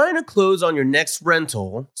 You're trying to close on your next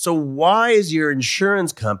rental, so why is your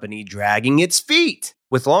insurance company dragging its feet?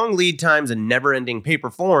 With long lead times and never-ending paper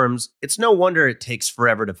forms, it's no wonder it takes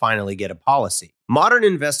forever to finally get a policy. Modern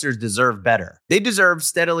investors deserve better. They deserve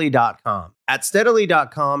Steadily.com. At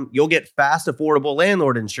Steadily.com, you'll get fast, affordable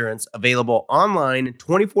landlord insurance available online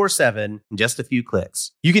 24/7 in just a few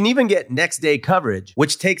clicks. You can even get next-day coverage,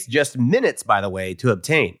 which takes just minutes, by the way, to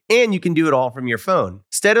obtain. And you can do it all from your phone.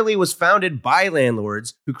 Steadily was founded by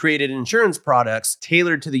landlords who created insurance products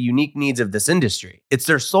tailored to the unique needs of this industry. It's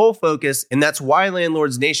their sole focus, and that's why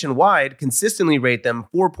landlords nationwide consistently rate them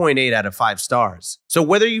 4.8 out of 5 stars. So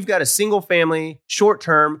whether you've got a single-family,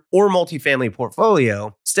 short-term, or multifamily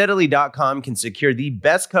portfolio, Steadily.com can secure the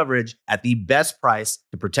best coverage at the best price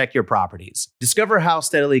to protect your properties. Discover how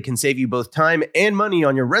Steadily can save you both time and money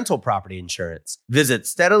on your rental property insurance. Visit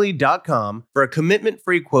Steadily.com for a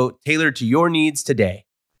commitment-free quote tailored to your needs today.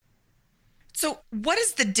 So what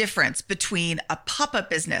is the difference between a pop-up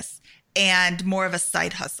business and more of a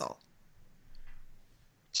side hustle?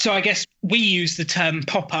 So I guess we use the term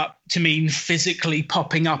pop-up to mean physically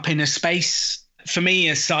popping up in a space. For me,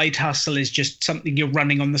 a side hustle is just something you're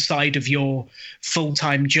running on the side of your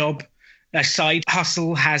full-time job. A side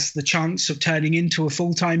hustle has the chance of turning into a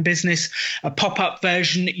full-time business. A pop-up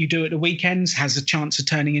version that you do at the weekends has a chance of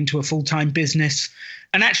turning into a full-time business.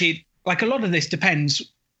 And actually, like, a lot of this depends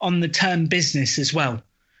on the term business as well,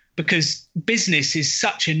 because business is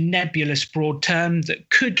such a nebulous, broad term that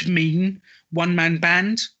could mean one-man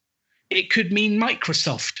band. It could mean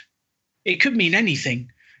Microsoft. It could mean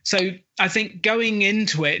anything. So I think going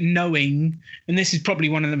into it knowing, and this is probably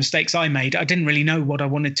one of the mistakes I made, I didn't really know what I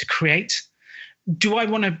wanted to create. Do I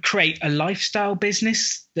want to create a lifestyle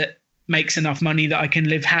business that makes enough money that I can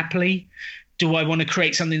live happily? Do I want to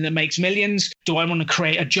create something that makes millions? Do I want to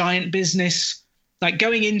create a giant business? Like,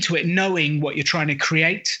 going into it knowing what you're trying to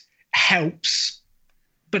create helps.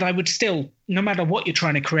 But I would still, no matter what you're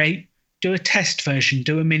trying to create, do a test version,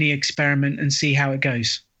 do a mini experiment and see how it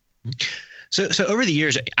goes. So over the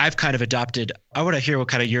years, I've kind of adopted, I want to hear what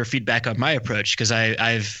kind of your feedback on my approach, because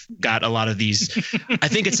I've got a lot of these. I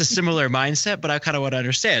think it's a similar mindset, but I kind of want to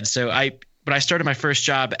understand. So when I started my first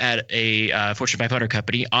job at a Fortune 500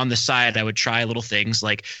 company, on the side, I would try little things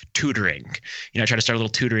like tutoring. I try to start a little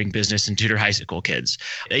tutoring business and tutor high school kids.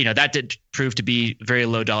 That did prove to be very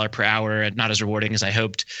low dollar per hour and not as rewarding as I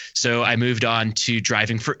hoped. So I moved on to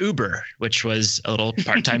driving for Uber, which was a little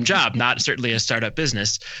part-time job, not certainly a startup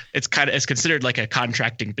business. It's considered like a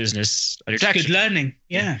contracting business on your tax. Good learning.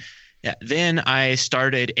 Yeah. Yeah. Then I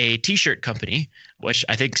started a t-shirt company, which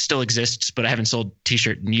I think still exists, but I haven't sold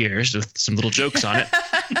t-shirt in years, with some little jokes on it.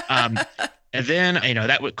 And then,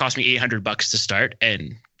 that would cost me $800 to start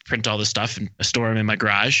and print all this stuff and store them in my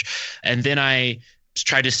garage. And then I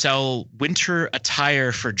tried to sell winter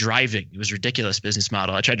attire for driving. It was a ridiculous business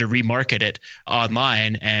model. I tried to remarket it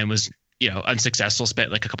online and was unsuccessful,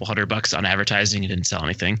 spent like a couple $100 on advertising and didn't sell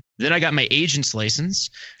anything. Then I got my agent's license,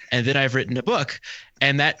 and then I've written a book.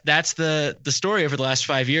 And that's the story over the last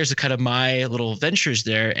 5 years of kind of my little ventures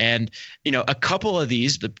there. And, a couple of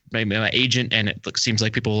these, my agent, and it seems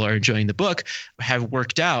like people are enjoying the book, have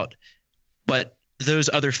worked out. But those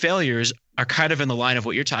other failures are kind of in the line of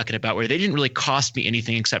what you're talking about, where they didn't really cost me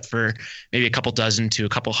anything except for maybe a couple dozen to a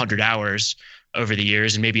couple hundred hours over the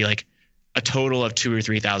years, and maybe like a total of $2,000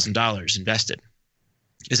 or $3,000 invested.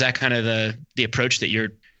 Is that kind of the approach that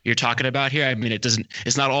you're talking about here? I mean,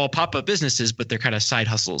 it's not all pop-up businesses, but they're kind of side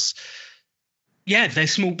hustles. Yeah, they're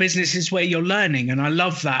small businesses where you're learning, and I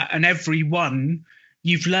love that. And every one,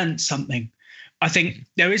 you've learned something. I think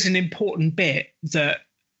there is an important bit that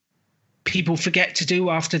people forget to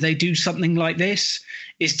do after they do something like this,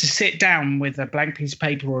 is to sit down with a blank piece of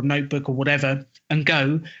paper or a notebook or whatever and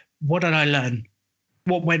go, what did I learn?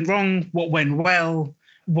 What went wrong? What went well?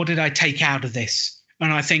 What did I take out of this?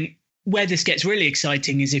 And I think where this gets really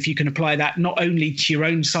exciting is if you can apply that not only to your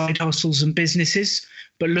own side hustles and businesses,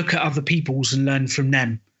 but look at other people's and learn from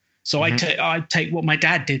them. So I take what my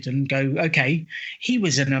dad did and go, okay, he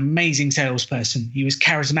was an amazing salesperson. He was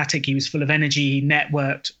charismatic. He was full of energy. He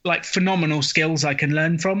networked, like phenomenal skills I can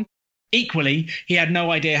learn from. Equally, he had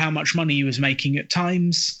no idea how much money he was making at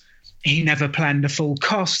times. He never planned the full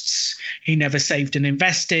costs. He never saved and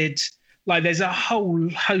invested. Like there's a whole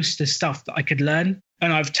host of stuff that I could learn.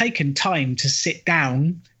 And I've taken time to sit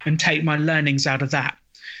down and take my learnings out of that.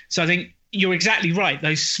 So I think you're exactly right.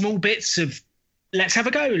 Those small bits of let's have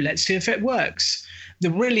a go. Let's see if it works.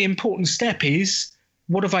 The really important step is,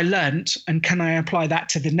 what have I learned? And can I apply that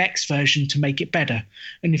to the next version to make it better?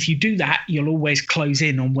 And if you do that, you'll always close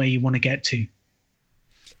in on where you want to get to.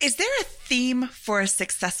 Is there a theme for a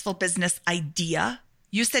successful business idea?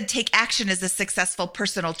 You said take action is a successful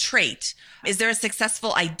personal trait. Is there a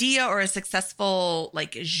successful idea or a successful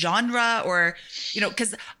like genre, or,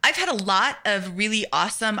 because I've had a lot of really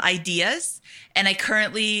awesome ideas and I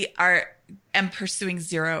currently am pursuing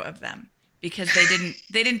 0 of them because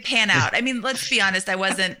they didn't pan out. I mean, let's be honest. I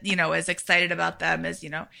wasn't, as excited about them as,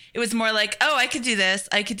 it was more like, oh, I could do this.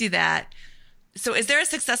 I could do that. So is there a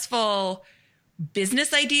successful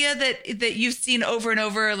business idea that you've seen over and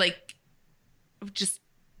over, like just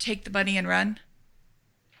take the money and run?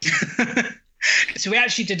 So we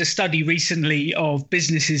actually did a study recently of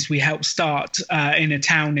businesses we helped start in a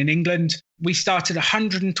town in England. We started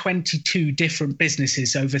 122 different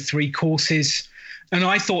businesses over 3 courses. And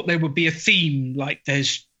I thought there would be a theme, like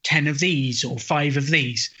there's 10 of these or 5 of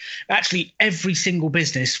these. Actually, every single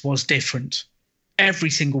business was different. Every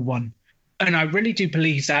single one. And I really do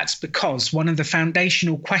believe that's because one of the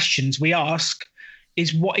foundational questions we ask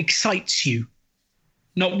is what excites you?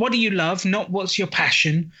 Not what do you love, not what's your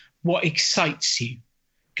passion, what excites you?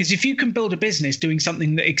 Because if you can build a business doing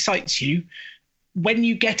something that excites you, when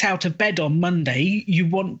you get out of bed on Monday, you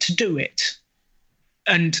want to do it.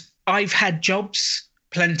 And I've had jobs,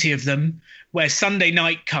 plenty of them, where Sunday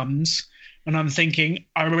night comes and I'm thinking,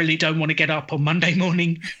 I really don't want to get up on Monday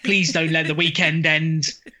morning. Please don't let the weekend end.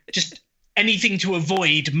 Just anything to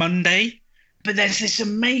avoid Monday. But there's this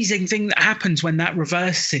amazing thing that happens when that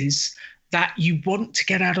reverses, that you want to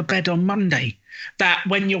get out of bed on Monday. That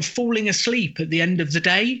when you're falling asleep at the end of the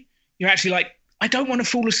day, you're actually like, I don't want to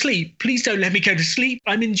fall asleep. Please don't let me go to sleep.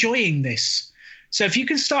 I'm enjoying this. So if you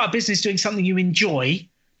can start a business doing something you enjoy,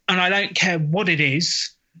 and I don't care what it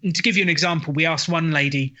is. And to give you an example, we asked one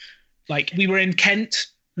lady, like we were in Kent,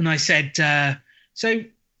 and I said, so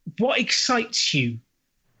what excites you?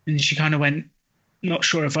 And she kind of went, not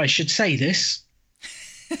sure if I should say this.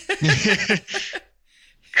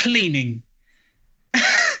 Cleaning.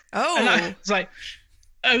 Oh. And I was like,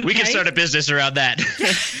 okay. We can start a business around that.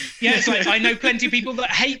 Yeah, it's like, I know plenty of people that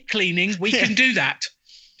hate cleaning. We can do that.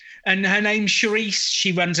 And her name's Charisse.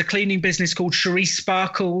 She runs a cleaning business called Charisse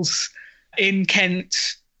Sparkles in Kent.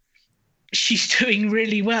 She's doing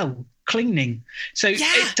really well cleaning. So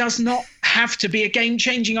It does not have to be a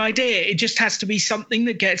game-changing idea. It just has to be something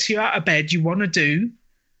that gets you out of bed, you want to do,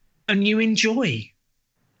 and you enjoy.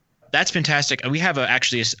 That's fantastic. We have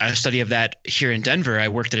actually a study of that here in Denver. I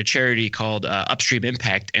worked at a charity called Upstream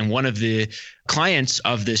Impact, and one of the clients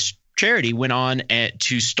of this charity went on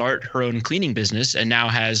to start her own cleaning business and now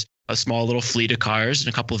has a small little fleet of cars and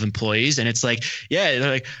a couple of employees. And it's like, yeah,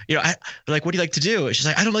 they're like, what do you like to do? And she's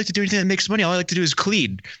like, I don't like to do anything that makes money. All I like to do is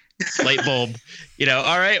clean. Light bulb,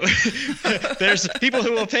 all right. There's people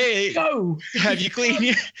who will pay to have you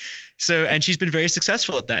clean. So, and she's been very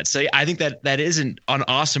successful at that. So I think that is an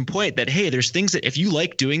awesome point that, hey, there's things that if you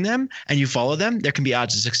like doing them and you follow them, there can be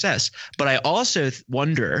odds of success. But I also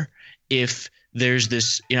wonder if there's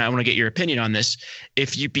this, I want to get your opinion on this.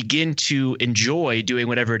 If you begin to enjoy doing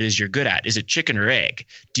whatever it is you're good at, is it chicken or egg?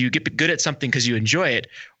 Do you get good at something because you enjoy it,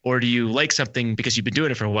 or do you like something because you've been doing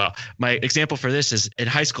it for a while? My example for this is in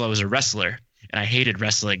high school, I was a wrestler. and I hated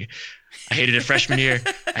wrestling. I hated it freshman year.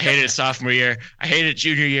 I hated it sophomore year. I hated it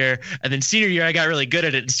junior year. And then senior year, I got really good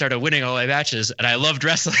at it and started winning all my matches. And I loved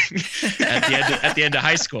wrestling at the end of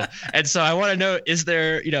high school. And so I want to know, is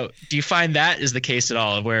there, do you find that is the case at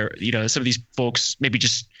all where, some of these folks maybe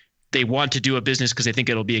just, they want to do a business because they think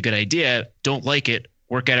it'll be a good idea, don't like it,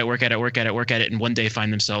 work at it, and one day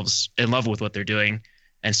find themselves in love with what they're doing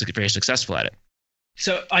and very successful at it?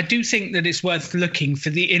 So I do think that it's worth looking for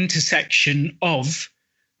the intersection of,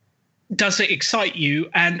 does it excite you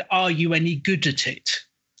and are you any good at it?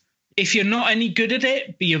 If you're not any good at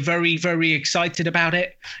it, but you're very, very excited about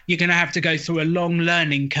it, you're going to have to go through a long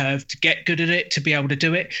learning curve to get good at it, to be able to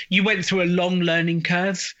do it. You went through a long learning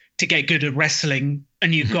curve to get good at wrestling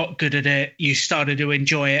and you got good at it. You started to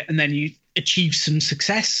enjoy it and then you achieved some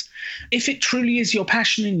success. If it truly is your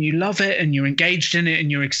passion and you love it and you're engaged in it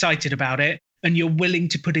and you're excited about it and you're willing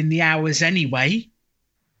to put in the hours anyway,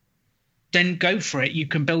 then go for it. You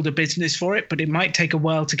can build a business for it, but it might take a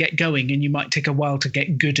while to get going and you might take a while to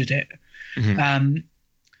get good at it.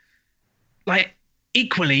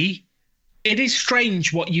 Equally, it is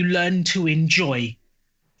strange what you learn to enjoy.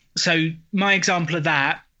 So my example of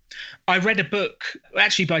that, I read a book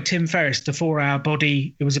actually by Tim Ferriss, The 4-Hour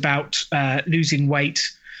Body. It was about losing weight.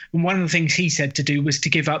 And one of the things he said to do was to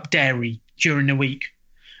give up dairy during the week.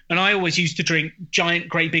 And I always used to drink giant,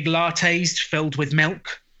 great big lattes filled with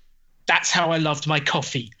milk. That's how I loved my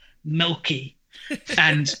coffee, milky.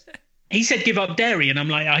 And he said, give up dairy. And I'm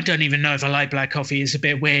like, I don't even know if I like black coffee. It's a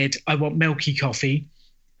bit weird. I want milky coffee.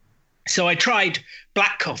 So I tried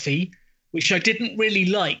black coffee, which I didn't really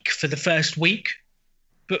like for the first week,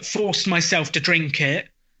 but forced myself to drink it.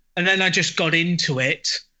 And then I just got into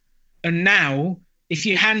it. And now if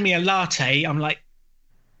you hand me a latte, I'm like,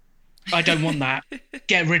 I don't want that.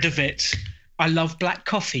 Get rid of it. I love black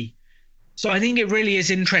coffee. So I think it really is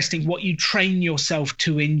interesting what you train yourself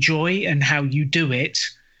to enjoy and how you do it.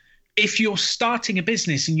 If you're starting a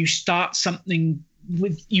business and you start something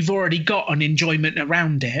with, you've already got an enjoyment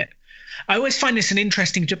around it. I always find this an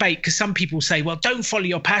interesting debate because some people say, well, don't follow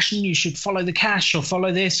your passion. You should follow the cash or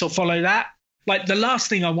follow this or follow that. Like the last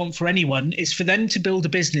thing I want for anyone is for them to build a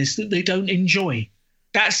business that they don't enjoy.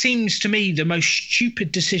 That seems to me the most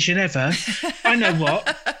stupid decision ever. I know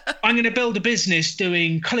what? I'm going to build a business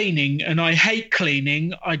doing cleaning and I hate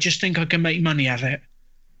cleaning. I just think I can make money at it.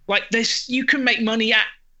 Like this, you can make money at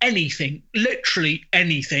anything, literally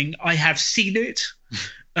anything. I have seen it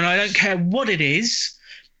and I don't care what it is.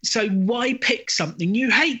 So why pick something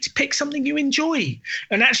you hate? Pick something you enjoy.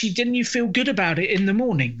 And actually, didn't you feel good about it in the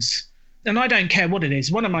mornings? And I don't care what it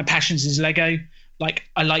is. One of my passions is Lego. Like,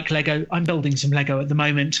 I like Lego. I'm building some Lego at the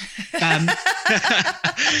moment.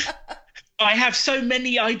 I have so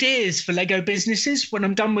many ideas for Lego businesses. When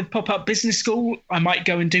I'm done with Pop-Up Business School, I might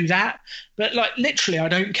go and do that. But like literally, I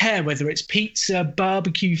don't care whether it's pizza,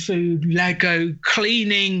 barbecue food, Lego,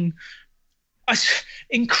 cleaning. An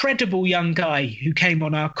incredible young guy who came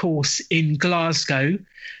on our course in Glasgow.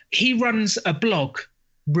 He runs a blog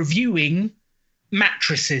reviewing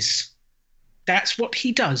mattresses. That's what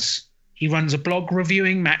he does. He runs a blog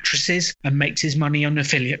reviewing mattresses and makes his money on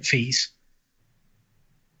affiliate fees.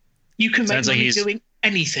 You can make money doing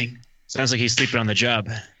anything. Sounds like he's sleeping on the job.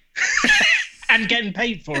 And getting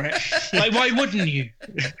paid for it. Like, why wouldn't you?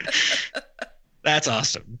 That's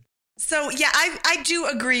awesome. So, yeah, I do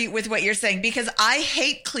agree with what you're saying because I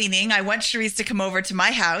hate cleaning. I want Charisse to come over to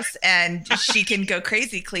my house and she can go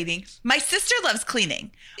crazy cleaning. My sister loves cleaning.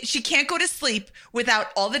 She can't go to sleep without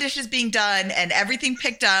all the dishes being done and everything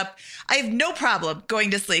picked up. I have no problem going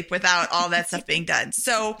to sleep without all that stuff being done.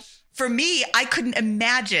 So for me, I couldn't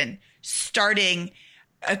imagine starting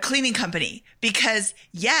a cleaning company because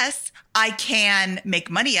yes, I can make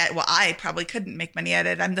money at it. Well, I probably couldn't make money at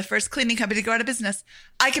it. I'm the first cleaning company to go out of business.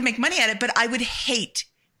 I could make money at it, but I would hate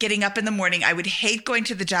getting up in the morning. I would hate going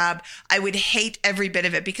to the job. I would hate every bit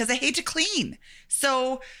of it because I hate to clean.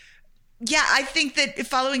 So yeah, I think that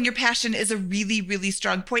following your passion is a really, really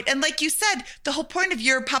strong point. And like you said, the whole point of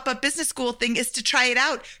your Pop-Up Business School thing is to try it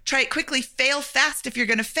out, try it quickly, fail fast if you're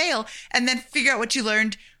going to fail, and then figure out what you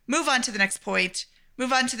learned, move on to the next point,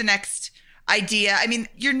 move on to the next idea. I mean,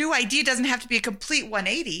 your new idea doesn't have to be a complete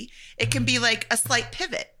 180. It can be like a slight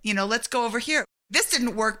pivot. You know, let's go over here. This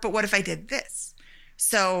didn't work, but what if I did this?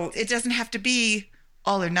 So it doesn't have to be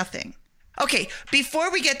all or nothing. Okay,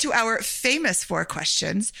 before we get to our famous 4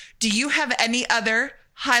 questions, do you have any other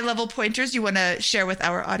high-level pointers you want to share with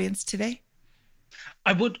our audience today?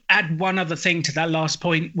 I would add one other thing to that last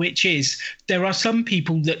point, which is there are some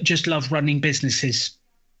people that just love running businesses.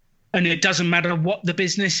 And it doesn't matter what the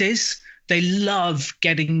business is. They love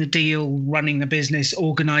getting the deal, running the business,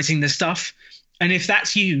 organizing the stuff. And if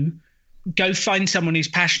that's you, go find someone who's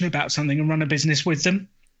passionate about something and run a business with them,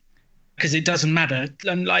 because it doesn't matter.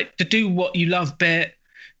 And like, to do what you love,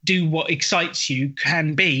 do what excites you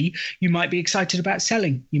can be. You might be excited about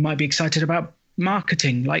selling. You might be excited about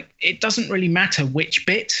marketing. Like, it doesn't really matter which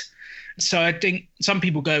bit. So I think some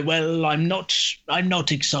people go, well, I'm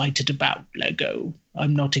not excited about Lego.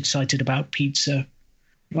 I'm not excited about pizza.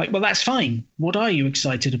 Like, well, that's fine. What are you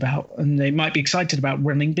excited about? And they might be excited about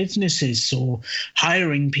running businesses or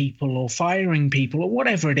hiring people or firing people or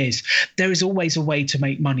whatever it is. There is always a way to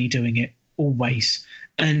make money doing it, always.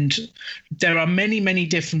 And there are many, many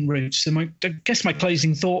different routes. And I guess my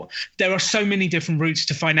closing thought, there are so many different routes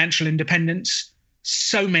to financial independence.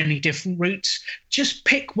 So many different routes. Just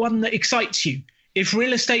pick one that excites you. If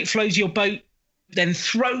real estate floats your boat, then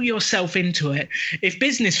throw yourself into it. If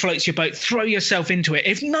business floats your boat, throw yourself into it.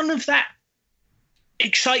 If none of that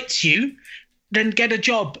excites you, then get a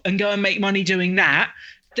job and go and make money doing that.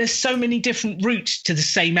 There's so many different routes to the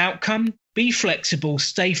same outcome. Be flexible,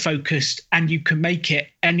 stay focused, and you can make it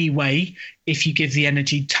anyway if you give the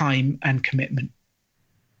energy, time, and commitment.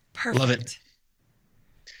 Perfect. Love it.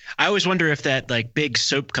 I always wonder if that like big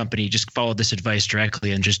soap company just followed this advice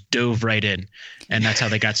directly and just dove right in, and that's how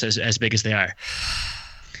they got as big as they are.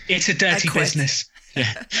 It's a dirty business.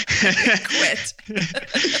 Yeah. Quit.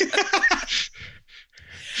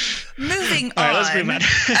 Moving All right, on. let's move on.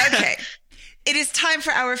 Okay. It is time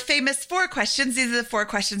for our famous 4 questions. These are the 4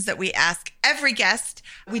 questions that we ask every guest.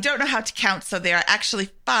 We don't know how to count, so they are actually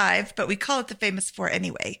 5, but we call it the famous 4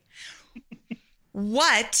 anyway.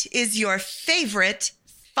 What is your favorite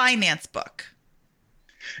finance book?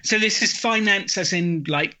 So this is finance as in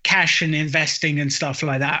like cash and investing and stuff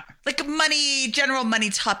like that. Like money, general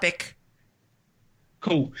money topic.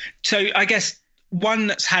 Cool. So I guess one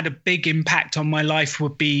that's had a big impact on my life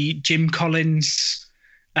would be Jim Collins'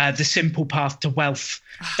 The Simple Path to Wealth.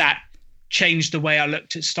 That changed the way I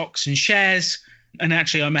looked at stocks and shares. And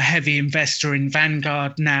actually, I'm a heavy investor in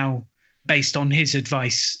Vanguard now based on his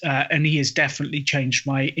advice. And he has definitely changed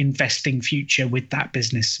my investing future with that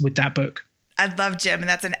business, with that book. I love Jim, and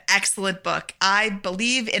that's an excellent book. I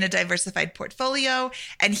believe in a diversified portfolio,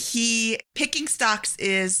 and picking stocks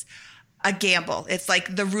is a gamble. It's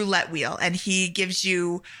like the roulette wheel, and he gives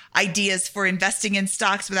you ideas for investing in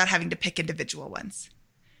stocks without having to pick individual ones.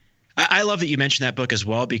 I love that you mentioned that book as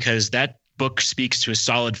well, because that book speaks to a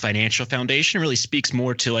solid financial foundation. It really speaks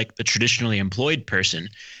more to like the traditionally employed person.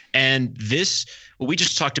 And this, what we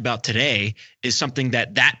just talked about today, is something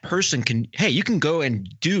that person can, hey, you can go and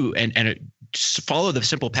do and follow the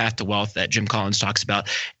simple path to wealth that Jim Collins talks about.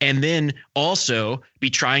 And then also be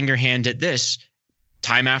trying your hand at this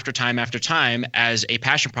time after time after time as a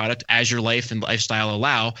passion product, as your life and lifestyle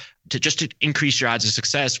allow, to increase your odds of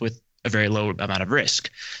success with a very low amount of risk.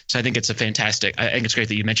 So I think it's I think it's great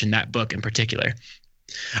that you mentioned that book in particular.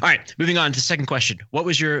 All right, moving on to the second question. What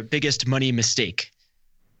was your biggest money mistake?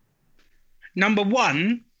 Number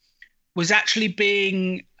 1 was actually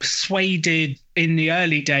being persuaded in the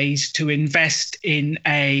early days to invest in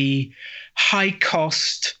a high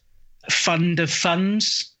cost fund of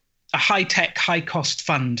funds, a high tech, high cost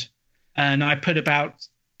fund. And I put about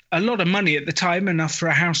a lot of money at the time, enough for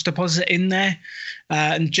a house deposit in there.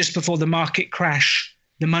 And just before the market crash,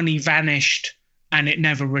 the money vanished and it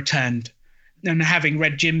never returned. And having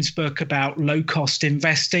read Jim's book about low cost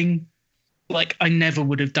investing, like I never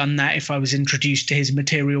would have done that if I was introduced to his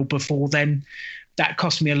material before then. That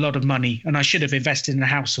cost me a lot of money and I should have invested in a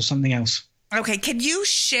house or something else. Okay. Can you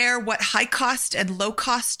share what high cost and low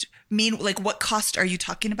cost mean? Like, what cost are you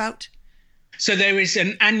talking about? So there is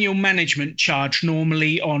an annual management charge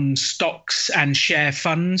normally on stocks and share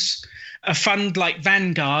funds. A fund like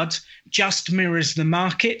Vanguard just mirrors the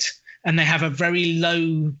market and they have a very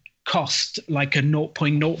low cost, like a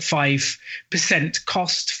 0.05%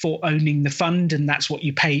 cost for owning the fund. And that's what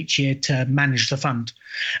you pay each year to manage the fund.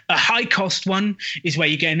 A high cost one is where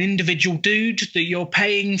you get an individual dude that you're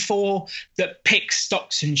paying for that picks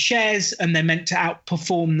stocks and shares and they're meant to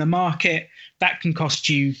outperform the market. That can cost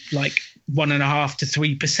you like 1.5 to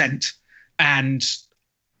 3%. And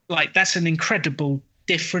like, that's an incredible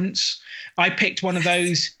difference. I picked one of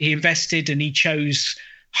those. He invested and he chose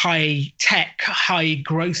high tech, high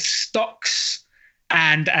growth stocks.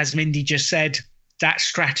 And as Mindy just said, that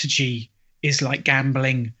strategy is like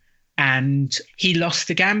gambling. And he lost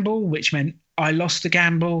the gamble, which meant I lost the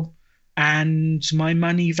gamble and my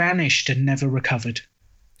money vanished and never recovered.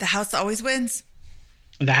 The house always wins.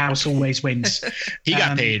 The house always wins. He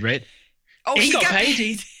got paid, right? Oh, he got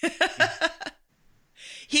paid.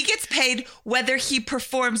 He gets paid whether he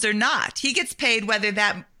performs or not. He gets paid whether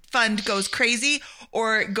that fund goes crazy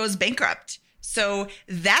or goes bankrupt. So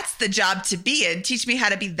that's the job to be in. Teach me how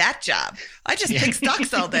to be that job. I just pick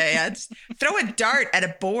stocks all day. I just throw a dart at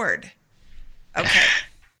a board. Okay.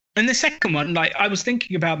 And the second one, like I was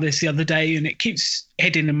thinking about this the other day and it keeps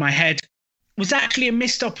hitting in my head, was actually a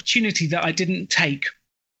missed opportunity that I didn't take.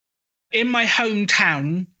 In my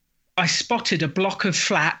hometown, I spotted a block of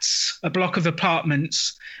flats, a block of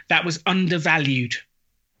apartments that was undervalued,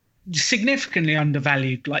 significantly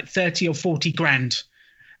undervalued, like 30 or 40 grand.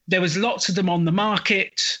 There was lots of them on the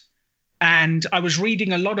market. And I was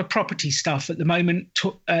reading a lot of property stuff at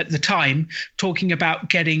the time, talking about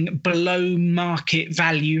getting below market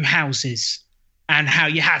value houses and how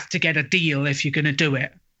you have to get a deal if you're going to do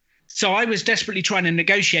it. So I was desperately trying to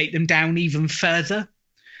negotiate them down even further.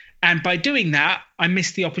 And by doing that, I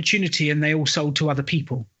missed the opportunity and they all sold to other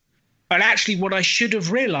people. But actually what I should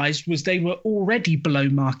have realized was they were already below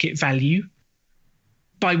market value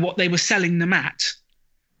by what they were selling them at.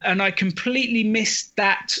 And I completely missed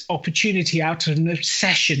that opportunity out of an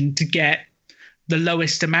obsession to get the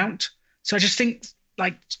lowest amount. So I just think,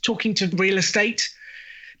 like talking to real estate,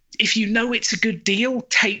 if you know it's a good deal,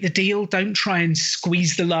 take the deal. Don't try and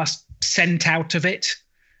squeeze the last cent out of it.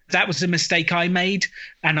 That was a mistake I made,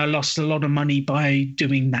 and I lost a lot of money by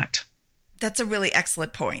doing that. That's a really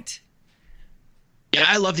excellent point. Yeah,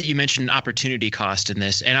 I love that you mentioned opportunity cost in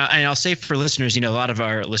this. And I'll say for listeners, a lot of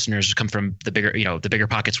our listeners come from the bigger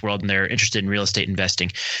pockets world and they're interested in real estate investing.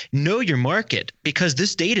 Know your market because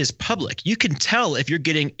this data is public. You can tell if you're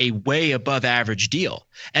getting a way above average deal.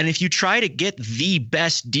 And if you try to get the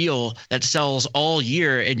best deal that sells all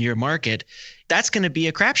year in your market, that's going to be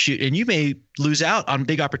a crapshoot and you may lose out on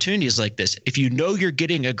big opportunities like this. If you know you're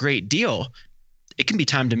getting a great deal, it can be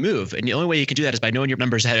time to move. And the only way you can do that is by knowing your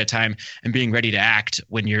numbers ahead of time and being ready to act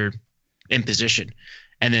when you're in position.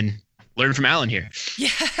 And then learn from Alan here.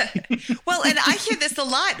 Yeah. Well, and I hear this a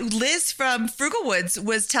lot. Liz from Frugal Woods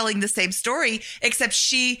was telling the same story, except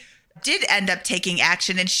she did end up taking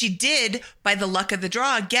action. And she did, by the luck of the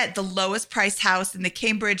draw, get the lowest priced house in the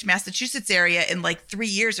Cambridge, Massachusetts area in like 3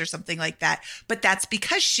 years or something like that. But that's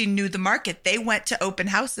because she knew the market. They went to open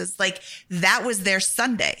houses. Like that was their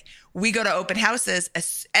Sunday. We go to open houses,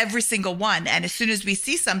 every single one. And as soon as we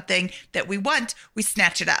see something that we want, we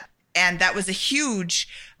snatch it up. And that was a huge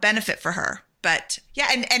benefit for her. But yeah,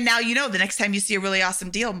 and now the next time you see a really awesome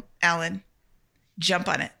deal, Alan, jump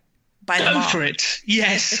on it. Buy them all. Go for it.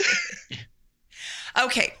 Yes.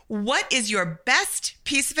 Okay. What is your best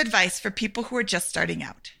piece of advice for people who are just starting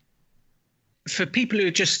out? For people who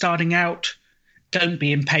are just starting out, don't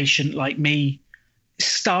be impatient like me.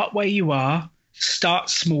 Start where you are. Start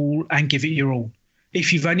small and give it your all.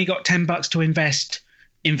 If you've only got $10 to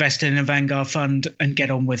invest in a Vanguard fund and get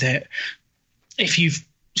on with it. If you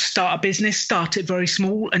start a business, start it very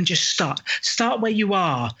small and just start where you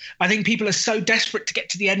are. I think people are so desperate to get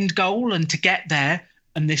to the end goal and to get there,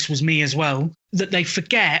 and this was me as well, that they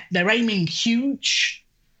forget they're aiming huge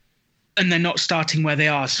and they're not starting where they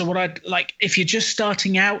are. So what I'd like, if you're just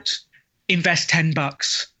starting out, invest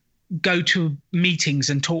 $10. Go to meetings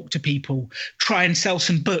and talk to people, try and sell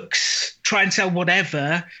some books, try and sell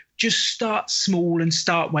whatever. Just start small and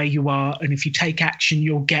start where you are. And if you take action,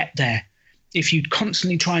 you'll get there. If you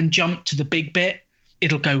constantly try and jump to the big bit,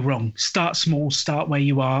 it'll go wrong. Start small, start where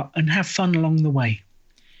you are, and have fun along the way.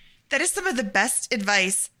 That is some of the best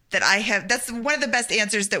advice that I have. That's one of the best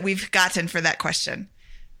answers that we've gotten for that question.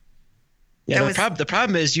 Yeah, the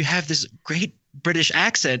problem is you have this great British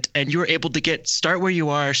accent and you're able to start where you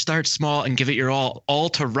are, start small and give it your all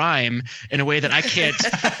to rhyme in a way that I can't.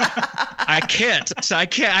 I can't. So I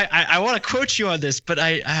can't. I want to quote you on this, but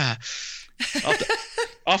I'll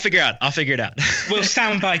figure it out. We'll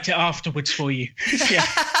soundbite it afterwards for you. Yeah.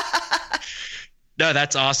 No,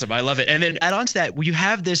 that's awesome. I love it. And then add on to that, you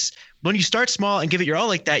have this, when you start small and give it your all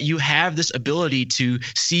like that, you have this ability to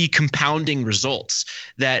see compounding results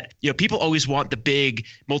that, people always want the big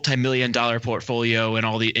multi-million-dollar portfolio and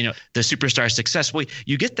all the superstar success. Well,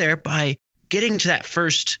 you get there by getting to that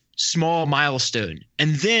first small milestone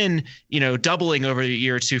and then, doubling over a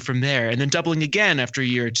year or two from there and then doubling again after a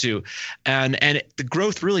year or two. And the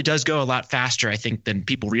growth really does go a lot faster, I think, than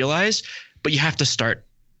people realize, but you have to start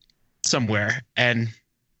somewhere and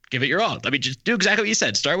give it your all. I mean, just do exactly what you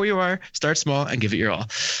said. Start where you are, start small and give it your all.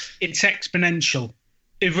 It's exponential.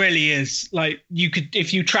 It really is. Like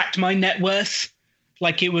if you tracked my net worth,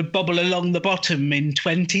 like it would bobble along the bottom in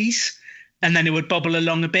 20s and then it would bobble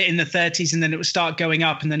along a bit in the 30s and then it would start going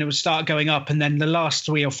up and then it would start going up. And then the last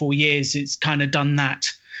 3 or 4 years, it's kind of done that.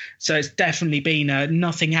 So it's definitely been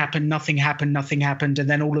nothing happened. And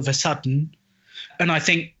then all of a sudden, and I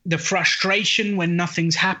think the frustration when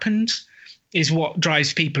nothing's happened is what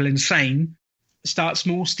drives people insane. Start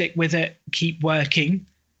small, stick with it, keep working.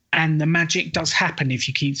 And the magic does happen if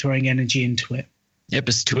you keep throwing energy into it. Yep,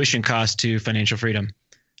 it's tuition cost to financial freedom,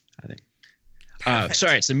 I think.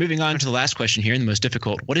 Sorry, so moving on to the last question here, and the most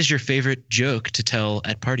difficult. What is your favorite joke to tell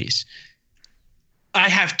at parties? I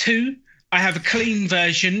have two. I have a clean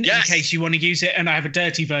version in case you want to use it, and I have a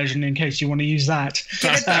dirty version in case you want to use that.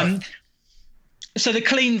 So the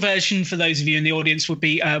clean version for those of you in the audience would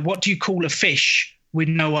be, what do you call a fish with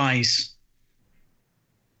no eyes?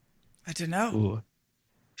 I don't know. Ooh.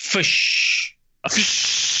 Fish.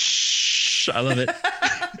 I love it.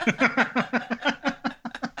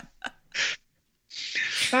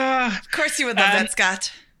 Of course you would love that,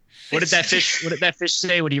 Scott. What did that fish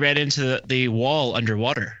say when he ran into the wall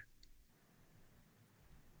underwater?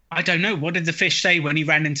 I don't know. What did the fish say when he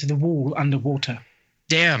ran into the wall underwater?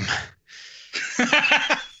 Damn. Ha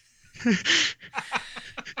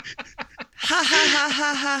ha ha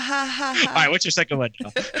ha ha ha. All right, what's your second one?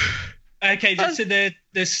 Okay, so the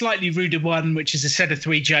slightly ruder one, which is a set of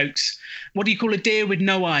 3 jokes. What do you call a deer with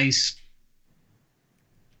no eyes?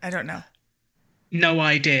 I don't know. No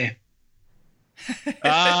idea.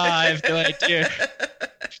 I have no idea.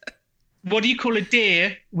 What do you call a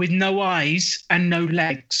deer with no eyes and no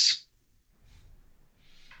legs?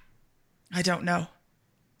 I don't know.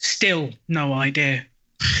 Still no idea.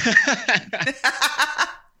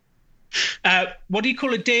 What do you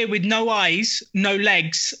call a deer with no eyes, no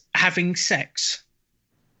legs, having sex?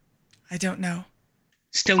 I don't know.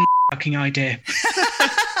 Still no fucking idea.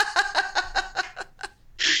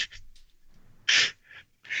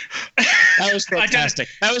 That was fantastic.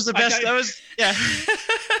 That was the best. That was, yeah.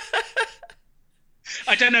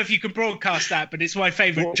 I don't know if you can broadcast that, but it's my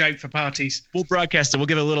favorite joke for parties. We'll broadcast it. We'll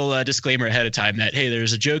give a little disclaimer ahead of time that, hey,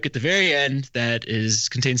 there's a joke at the very end that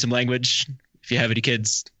contains some language. If you have any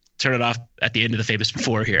kids, turn it off at the end of the famous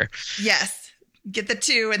 4 here. Yes. Get the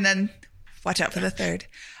 2 and then watch out for the 3rd.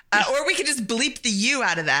 Or we could just bleep the U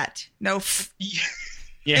out of that. No.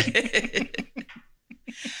 Yeah.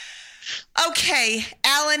 Okay,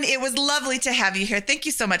 Alan, it was lovely to have you here. Thank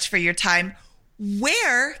you so much for your time.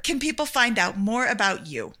 Where can people find out more about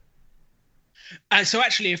you? So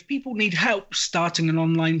actually, if people need help starting an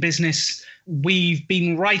online business, we've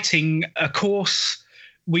been writing a course.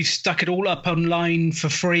 We've stuck it all up online for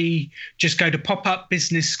free. Just go to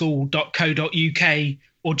popupbusinessschool.co.uk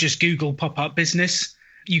or just Google Pop-Up Business.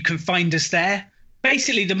 You can find us there.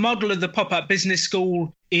 Basically, the model of the Pop-Up Business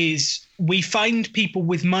School is we find people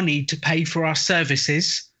with money to pay for our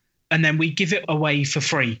services, and then we give it away for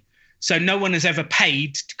free. So no one has ever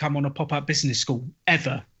paid to come on a Pop-Up Business School,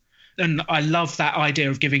 ever. And I love that idea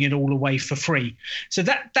of giving it all away for free. So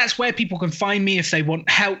that's where people can find me if they want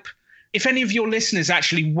help. If any of your listeners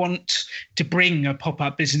actually want to bring a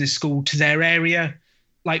Pop-Up Business School to their area,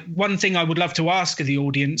 like one thing I would love to ask of the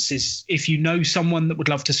audience is if you know someone that would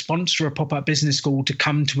love to sponsor a Pop-Up Business School to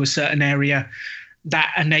come to a certain area,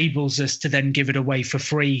 that enables us to then give it away for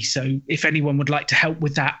free. So if anyone would like to help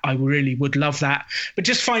with that, I really would love that. But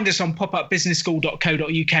just find us on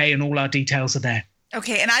popupbusinessschool.co.uk and all our details are there.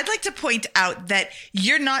 Okay, and I'd like to point out that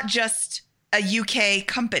you're not just a UK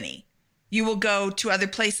company. You will go to other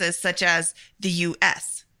places such as the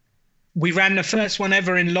US. We ran the first one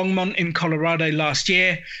ever in Longmont in Colorado last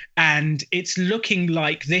year, and it's looking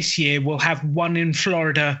like this year we'll have one in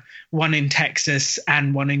Florida, one in Texas,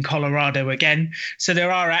 and one in Colorado again. So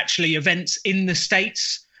there are actually events in the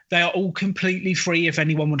States. They are all completely free if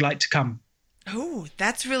anyone would like to come. Oh,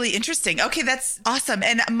 that's really interesting. Okay, that's awesome.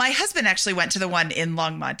 And my husband actually went to the one in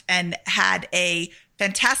Longmont and had a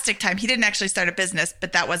fantastic time. He didn't actually start a business,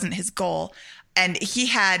 but that wasn't his goal. And he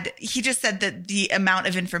just said that the amount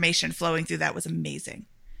of information flowing through that was amazing.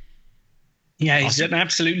 Yeah, he's an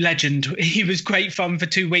absolute legend. He was great fun for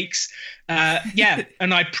 2 weeks. Yeah,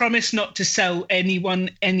 and I promise not to sell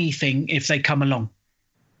anyone anything if they come along.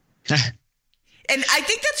 And I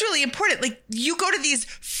think that's really important. Like you go to these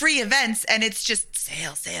free events and it's just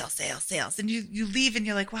sales. And you leave and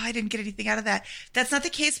you're like, well, I didn't get anything out of that. That's not the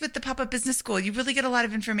case with the Pop-Up Business School. You really get a lot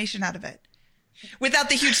of information out of it without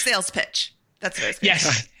the huge sales pitch. That's what I was going to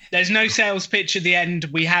say. There's no sales pitch at the end.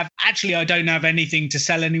 I don't have anything to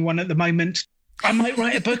sell anyone at the moment. I might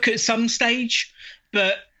write a book at some stage,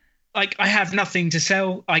 but I have nothing to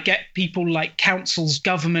sell. I get people like councils,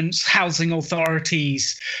 governments, housing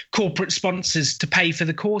authorities, corporate sponsors to pay for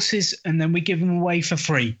the courses, and then we give them away for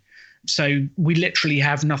free. So we literally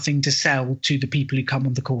have nothing to sell to the people who come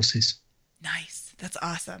on the courses. Nice. That's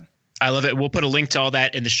awesome. I love it. We'll put a link to all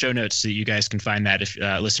that in the show notes so you guys can find that if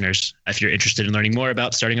listeners, if you're interested in learning more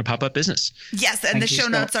about starting a pop-up business. Yes. And the show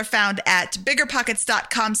notes are found at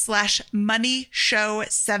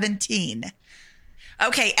biggerpockets.com/moneyshow17.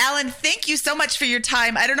 Okay, Alan, thank you so much for your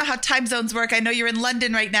time. I don't know how time zones work. I know you're in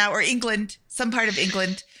London right now, or England, some part of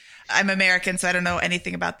England. I'm American, so I don't know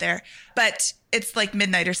anything about there. But it's like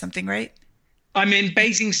midnight or something, right? I'm in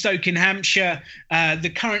Basingstoke in Hampshire.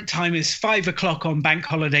 The current time is 5:00 on bank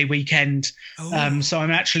holiday weekend. So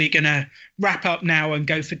I'm actually going to wrap up now and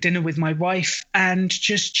go for dinner with my wife and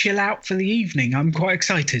just chill out for the evening. I'm quite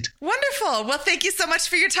excited. Wonderful. Well, thank you so much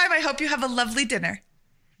for your time. I hope you have a lovely dinner.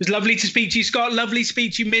 It was lovely to speak to you, Scott. Lovely to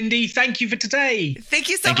speak to you, Mindy. Thank you for today. Thank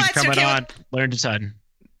you so Thank much. you for coming on. We'll Learned a ton.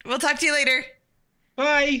 talk to you later.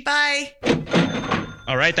 Bye. Bye.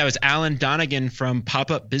 All right. That was Alan Donegan from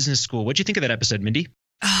Pop-Up Business School. What'd you think of that episode, Mindy?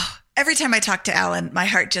 Oh, every time I talk to Alan, my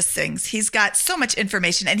heart just sings. He's got so much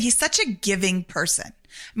information and he's such a giving person.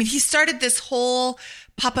 I mean, he started this whole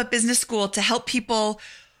Pop-Up Business School to help people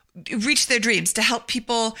reach their dreams, to help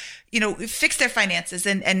people, fix their finances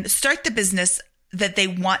and start the business that they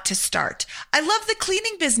want to start. I love the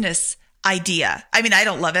cleaning business idea. I mean, I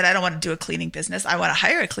don't love it. I don't want to do a cleaning business. I want to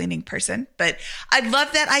hire a cleaning person, but I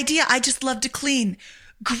love that idea. I just love to clean.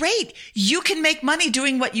 Great. You can make money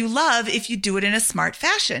doing what you love if you do it in a smart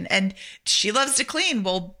fashion. And she loves to clean.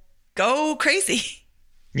 Well, go crazy.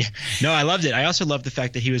 Yeah. No, I loved it. I also loved the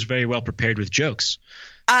fact that he was very well prepared with jokes.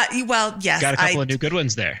 Well, yes. Got a couple of new good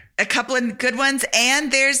ones there. A couple of good ones.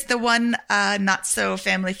 And there's the one not so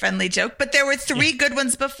family friendly joke, but there were 3 good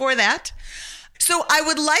ones before that. So I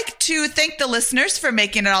would like to thank the listeners for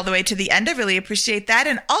making it all the way to the end. I really appreciate that.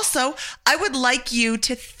 And also, I would like you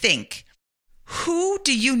to think, who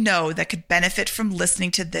do you know that could benefit from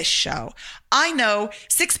listening to this show? I know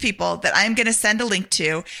 6 people that I'm going to send a link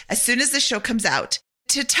to as soon as the show comes out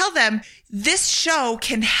to tell them this show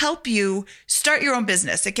can help you start your own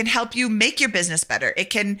business. It can help you make your business better. It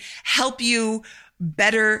can help you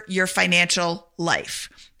better your financial life.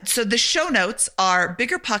 So the show notes are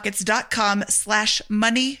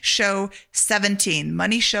biggerpockets.com/moneyshow17,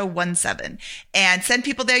 moneyshow17, and send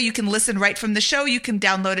people there. You can listen right from the show. You can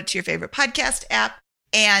download it to your favorite podcast app,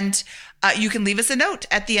 and you can leave us a note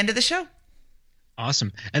at the end of the show.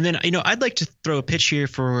 Awesome. And then, I'd like to throw a pitch here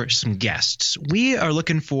for some guests. We are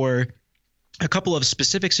looking for a couple of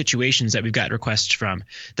specific situations that we've got requests from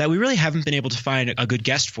that we really haven't been able to find a good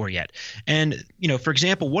guest for yet. And, for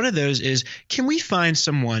example, one of those is, can we find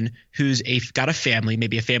someone who's got a family,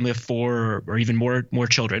 maybe a family of 4 or even more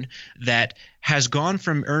children, that has gone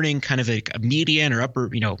from earning kind of a median or upper,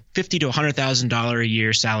 $50,000 to $100,000 a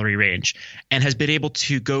year salary range, and has been able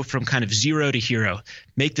to go from kind of zero to hero,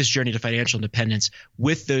 make this journey to financial independence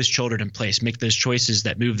with those children in place, make those choices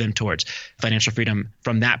that move them towards financial freedom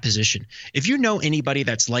from that position. If you know anybody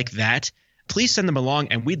that's like that, please send them along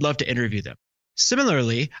and we'd love to interview them.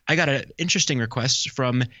 Similarly, I got an interesting request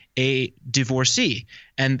from a divorcee,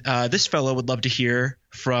 and this fellow would love to hear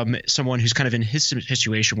from someone who's kind of in his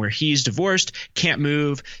situation where he's divorced, can't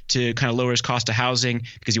move to kind of lower his cost of housing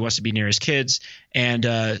because he wants to be near his kids, and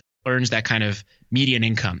earns that kind of median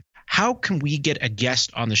income. How can we get a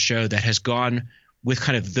guest on the show that has gone with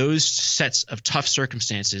kind of those sets of tough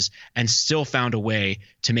circumstances and still found a way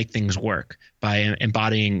to make things work by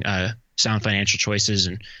embodying sound financial choices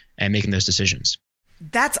and making those decisions?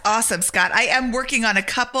 That's awesome, Scott. I am working on a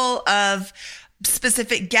couple of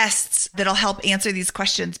specific guests that'll help answer these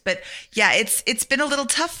questions. But yeah, it's been a little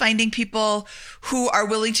tough finding people who are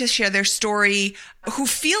willing to share their story, who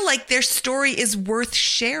feel like their story is worth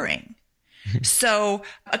sharing. So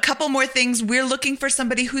a couple more things. We're looking for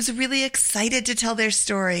somebody who's really excited to tell their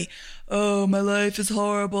story. Oh, my life is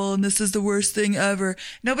horrible and this is the worst thing ever.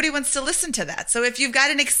 Nobody wants to listen to that. So if you've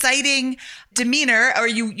got an exciting demeanor, or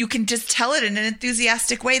you can just tell it in an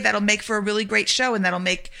enthusiastic way, that'll make for a really great show, and that'll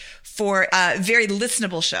make for a very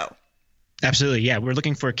listenable show. Absolutely. Yeah. We're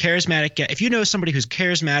looking for a charismatic. If you know somebody who's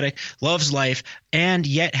charismatic, loves life, and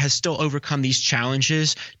yet has still overcome these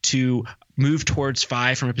challenges to move towards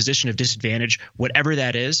FI from a position of disadvantage, whatever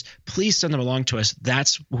that is, please send them along to us.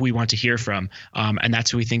 That's who we want to hear from. And that's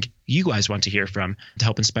who we think you guys want to hear from to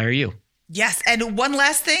help inspire you. Yes. And one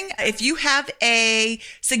last thing, if you have a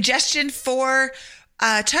suggestion for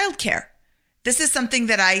childcare, this is something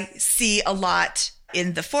that I see a lot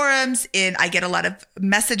in the forums. I get a lot of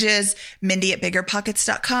messages,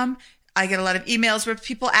 Mindy@biggerpockets.com. I get a lot of emails where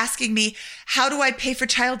people asking me, how do I pay for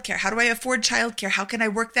childcare? How do I afford childcare? How can I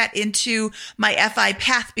work that into my FI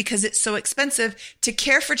path? Because it's so expensive to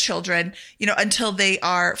care for children, until they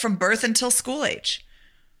are from birth until school age.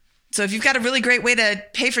 So if you've got a really great way to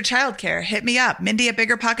pay for childcare, hit me up,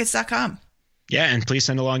 Mindy@biggerpockets.com. Yeah, and please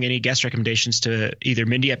send along any guest recommendations to either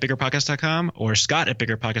Mindy@biggerpockets.com or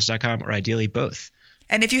Scott@biggerpockets.com, or ideally both.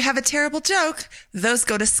 And if you have a terrible joke, those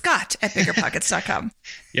go to Scott@biggerpockets.com.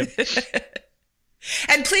 Yep.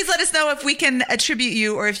 And please let us know if we can attribute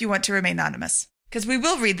you or if you want to remain anonymous, because we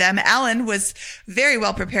will read them. Alan was very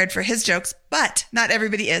well prepared for his jokes, but not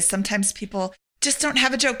everybody is. Sometimes people just don't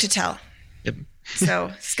have a joke to tell. Yep.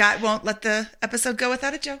 So Scott won't let the episode go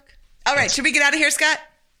without a joke. All right. Should we get out of here, Scott?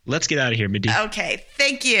 Let's get out of here, Mindy. Okay.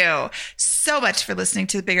 Thank you so much for listening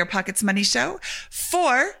to the Bigger Pockets Money Show.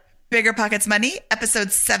 For Bigger Pockets Money,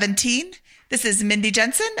 episode 17, this is Mindy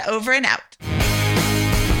Jensen, over and out.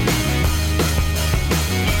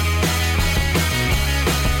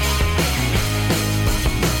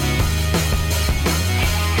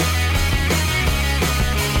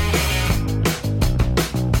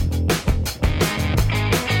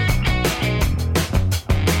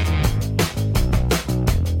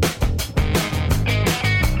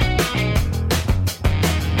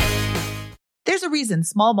 There's a reason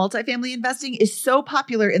small multifamily investing is so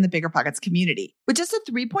popular in the Bigger Pockets community. With just a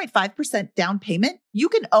 3.5% down payment, you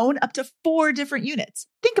can own up to 4 different units.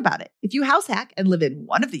 Think about it. If you house hack and live in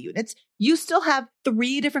one of the units, you still have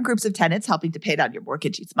 3 different groups of tenants helping to pay down your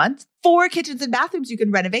mortgage each month, 4 kitchens and bathrooms you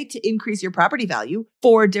can renovate to increase your property value,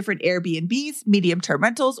 4 different Airbnbs, medium-term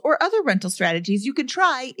rentals, or other rental strategies you can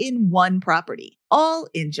try in one property, all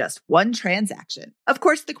in just one transaction. Of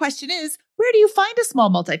course, the question is, where do you find a small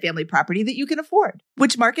multifamily property that you can afford?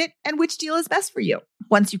 Which market and which deal is best for you?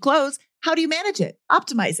 Once you close, how do you manage it,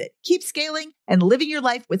 optimize it, keep scaling, and living your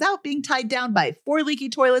life without being tied down by 4 leaky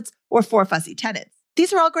toilets or 4 fussy tenants?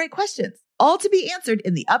 These are all great questions, all to be answered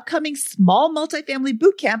in the upcoming Small Multifamily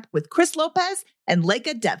Bootcamp with Chris Lopez and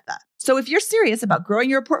Leica Devtha. So if you're serious about growing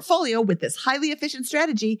your portfolio with this highly efficient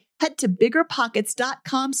strategy, head to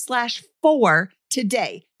biggerpockets.com/4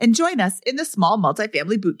 today and join us in the Small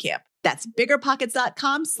Multifamily Bootcamp. That's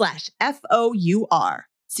biggerpockets.com/FOUR.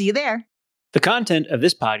 See you there. The content of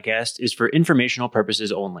this podcast is for informational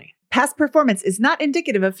purposes only. Past performance is not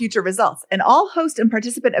indicative of future results, and all host and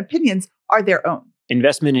participant opinions are their own.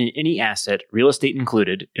 Investment in any asset, real estate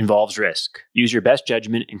included, involves risk. Use your best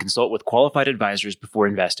judgment and consult with qualified advisors before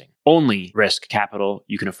investing. Only risk capital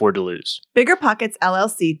you can afford to lose. Bigger Pockets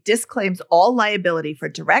LLC disclaims all liability for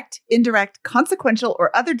direct, indirect, consequential,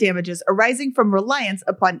 or other damages arising from reliance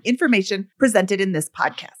upon information presented in this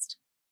podcast.